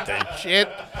 What the shit?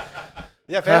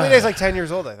 Yeah, Family Day is like 10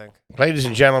 years old, I think. Ladies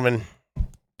and gentlemen,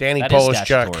 Danny That is Polish Chuck,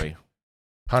 statutory.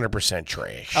 100%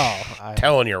 trash. Oh,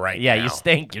 Telling you right Yeah, now. you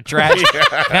stink. You're trash.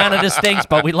 Canada stinks,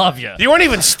 but we love you. You weren't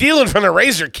even stealing from the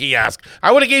razor kiosk.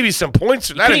 I would have gave you some points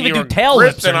for that. couldn't if even you do were tail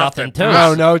whips or grifting off nothing, the-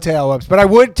 too. no tail whips. But I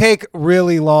would take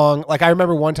really long. Like I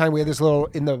remember one time we had this little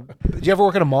Did you ever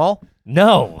work at a mall?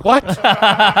 No. What?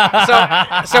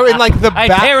 so in like the I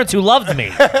had parents who loved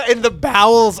me. in the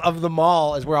bowels of the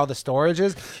mall is where all the storage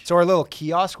is. So our little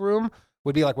kiosk room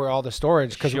would be like where all the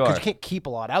storage because Sure. you can't keep a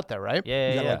lot out there, right? Yeah,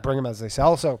 you gotta yeah. like bring them as they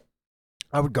sell. So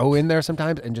I would go in there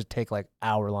sometimes and just take like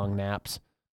hour-long naps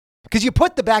because you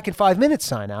put the back in 5 minutes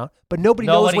sign out, but nobody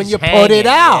knows when Nobody's you put it hanging,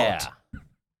 out. yeah.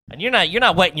 And you're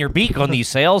not wetting your beak on these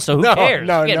sales, so who No, cares?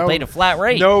 no, You're getting no. paid a flat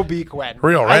rate. No beak wet.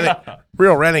 Real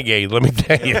renegade, let me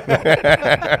tell you.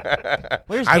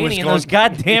 Where's I was Danny and going- those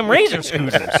goddamn razor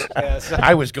scooters?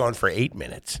 I was going for 8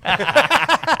 minutes.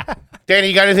 Danny,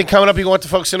 you got anything coming up you want the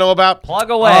folks to know about? Plug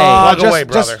away. Plug away,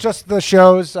 brother. Just the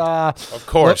shows. Of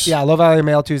course. Low Valley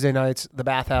Mail Tuesday nights. The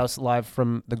Bathhouse live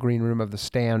from the green room of the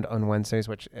Stand on Wednesdays,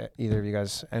 which any of you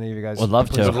guys Would love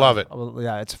to. Would love it. Well,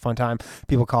 yeah, it's a fun time.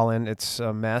 People call in. It's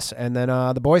a mess. And then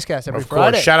the Boys Cast every Of course.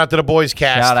 Friday. Shout out to the Boys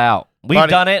Cast. Shout out. We've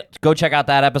Buddy. done it. Go check out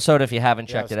that episode if you haven't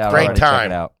checked Yes. it out. Great already. Check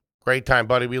time. it out. Great time,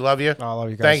 buddy. We love you. I love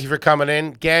you guys. Thank you for coming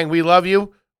in. Gang, we love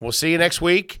you. We'll see you next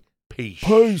week. Peace.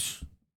 Peace.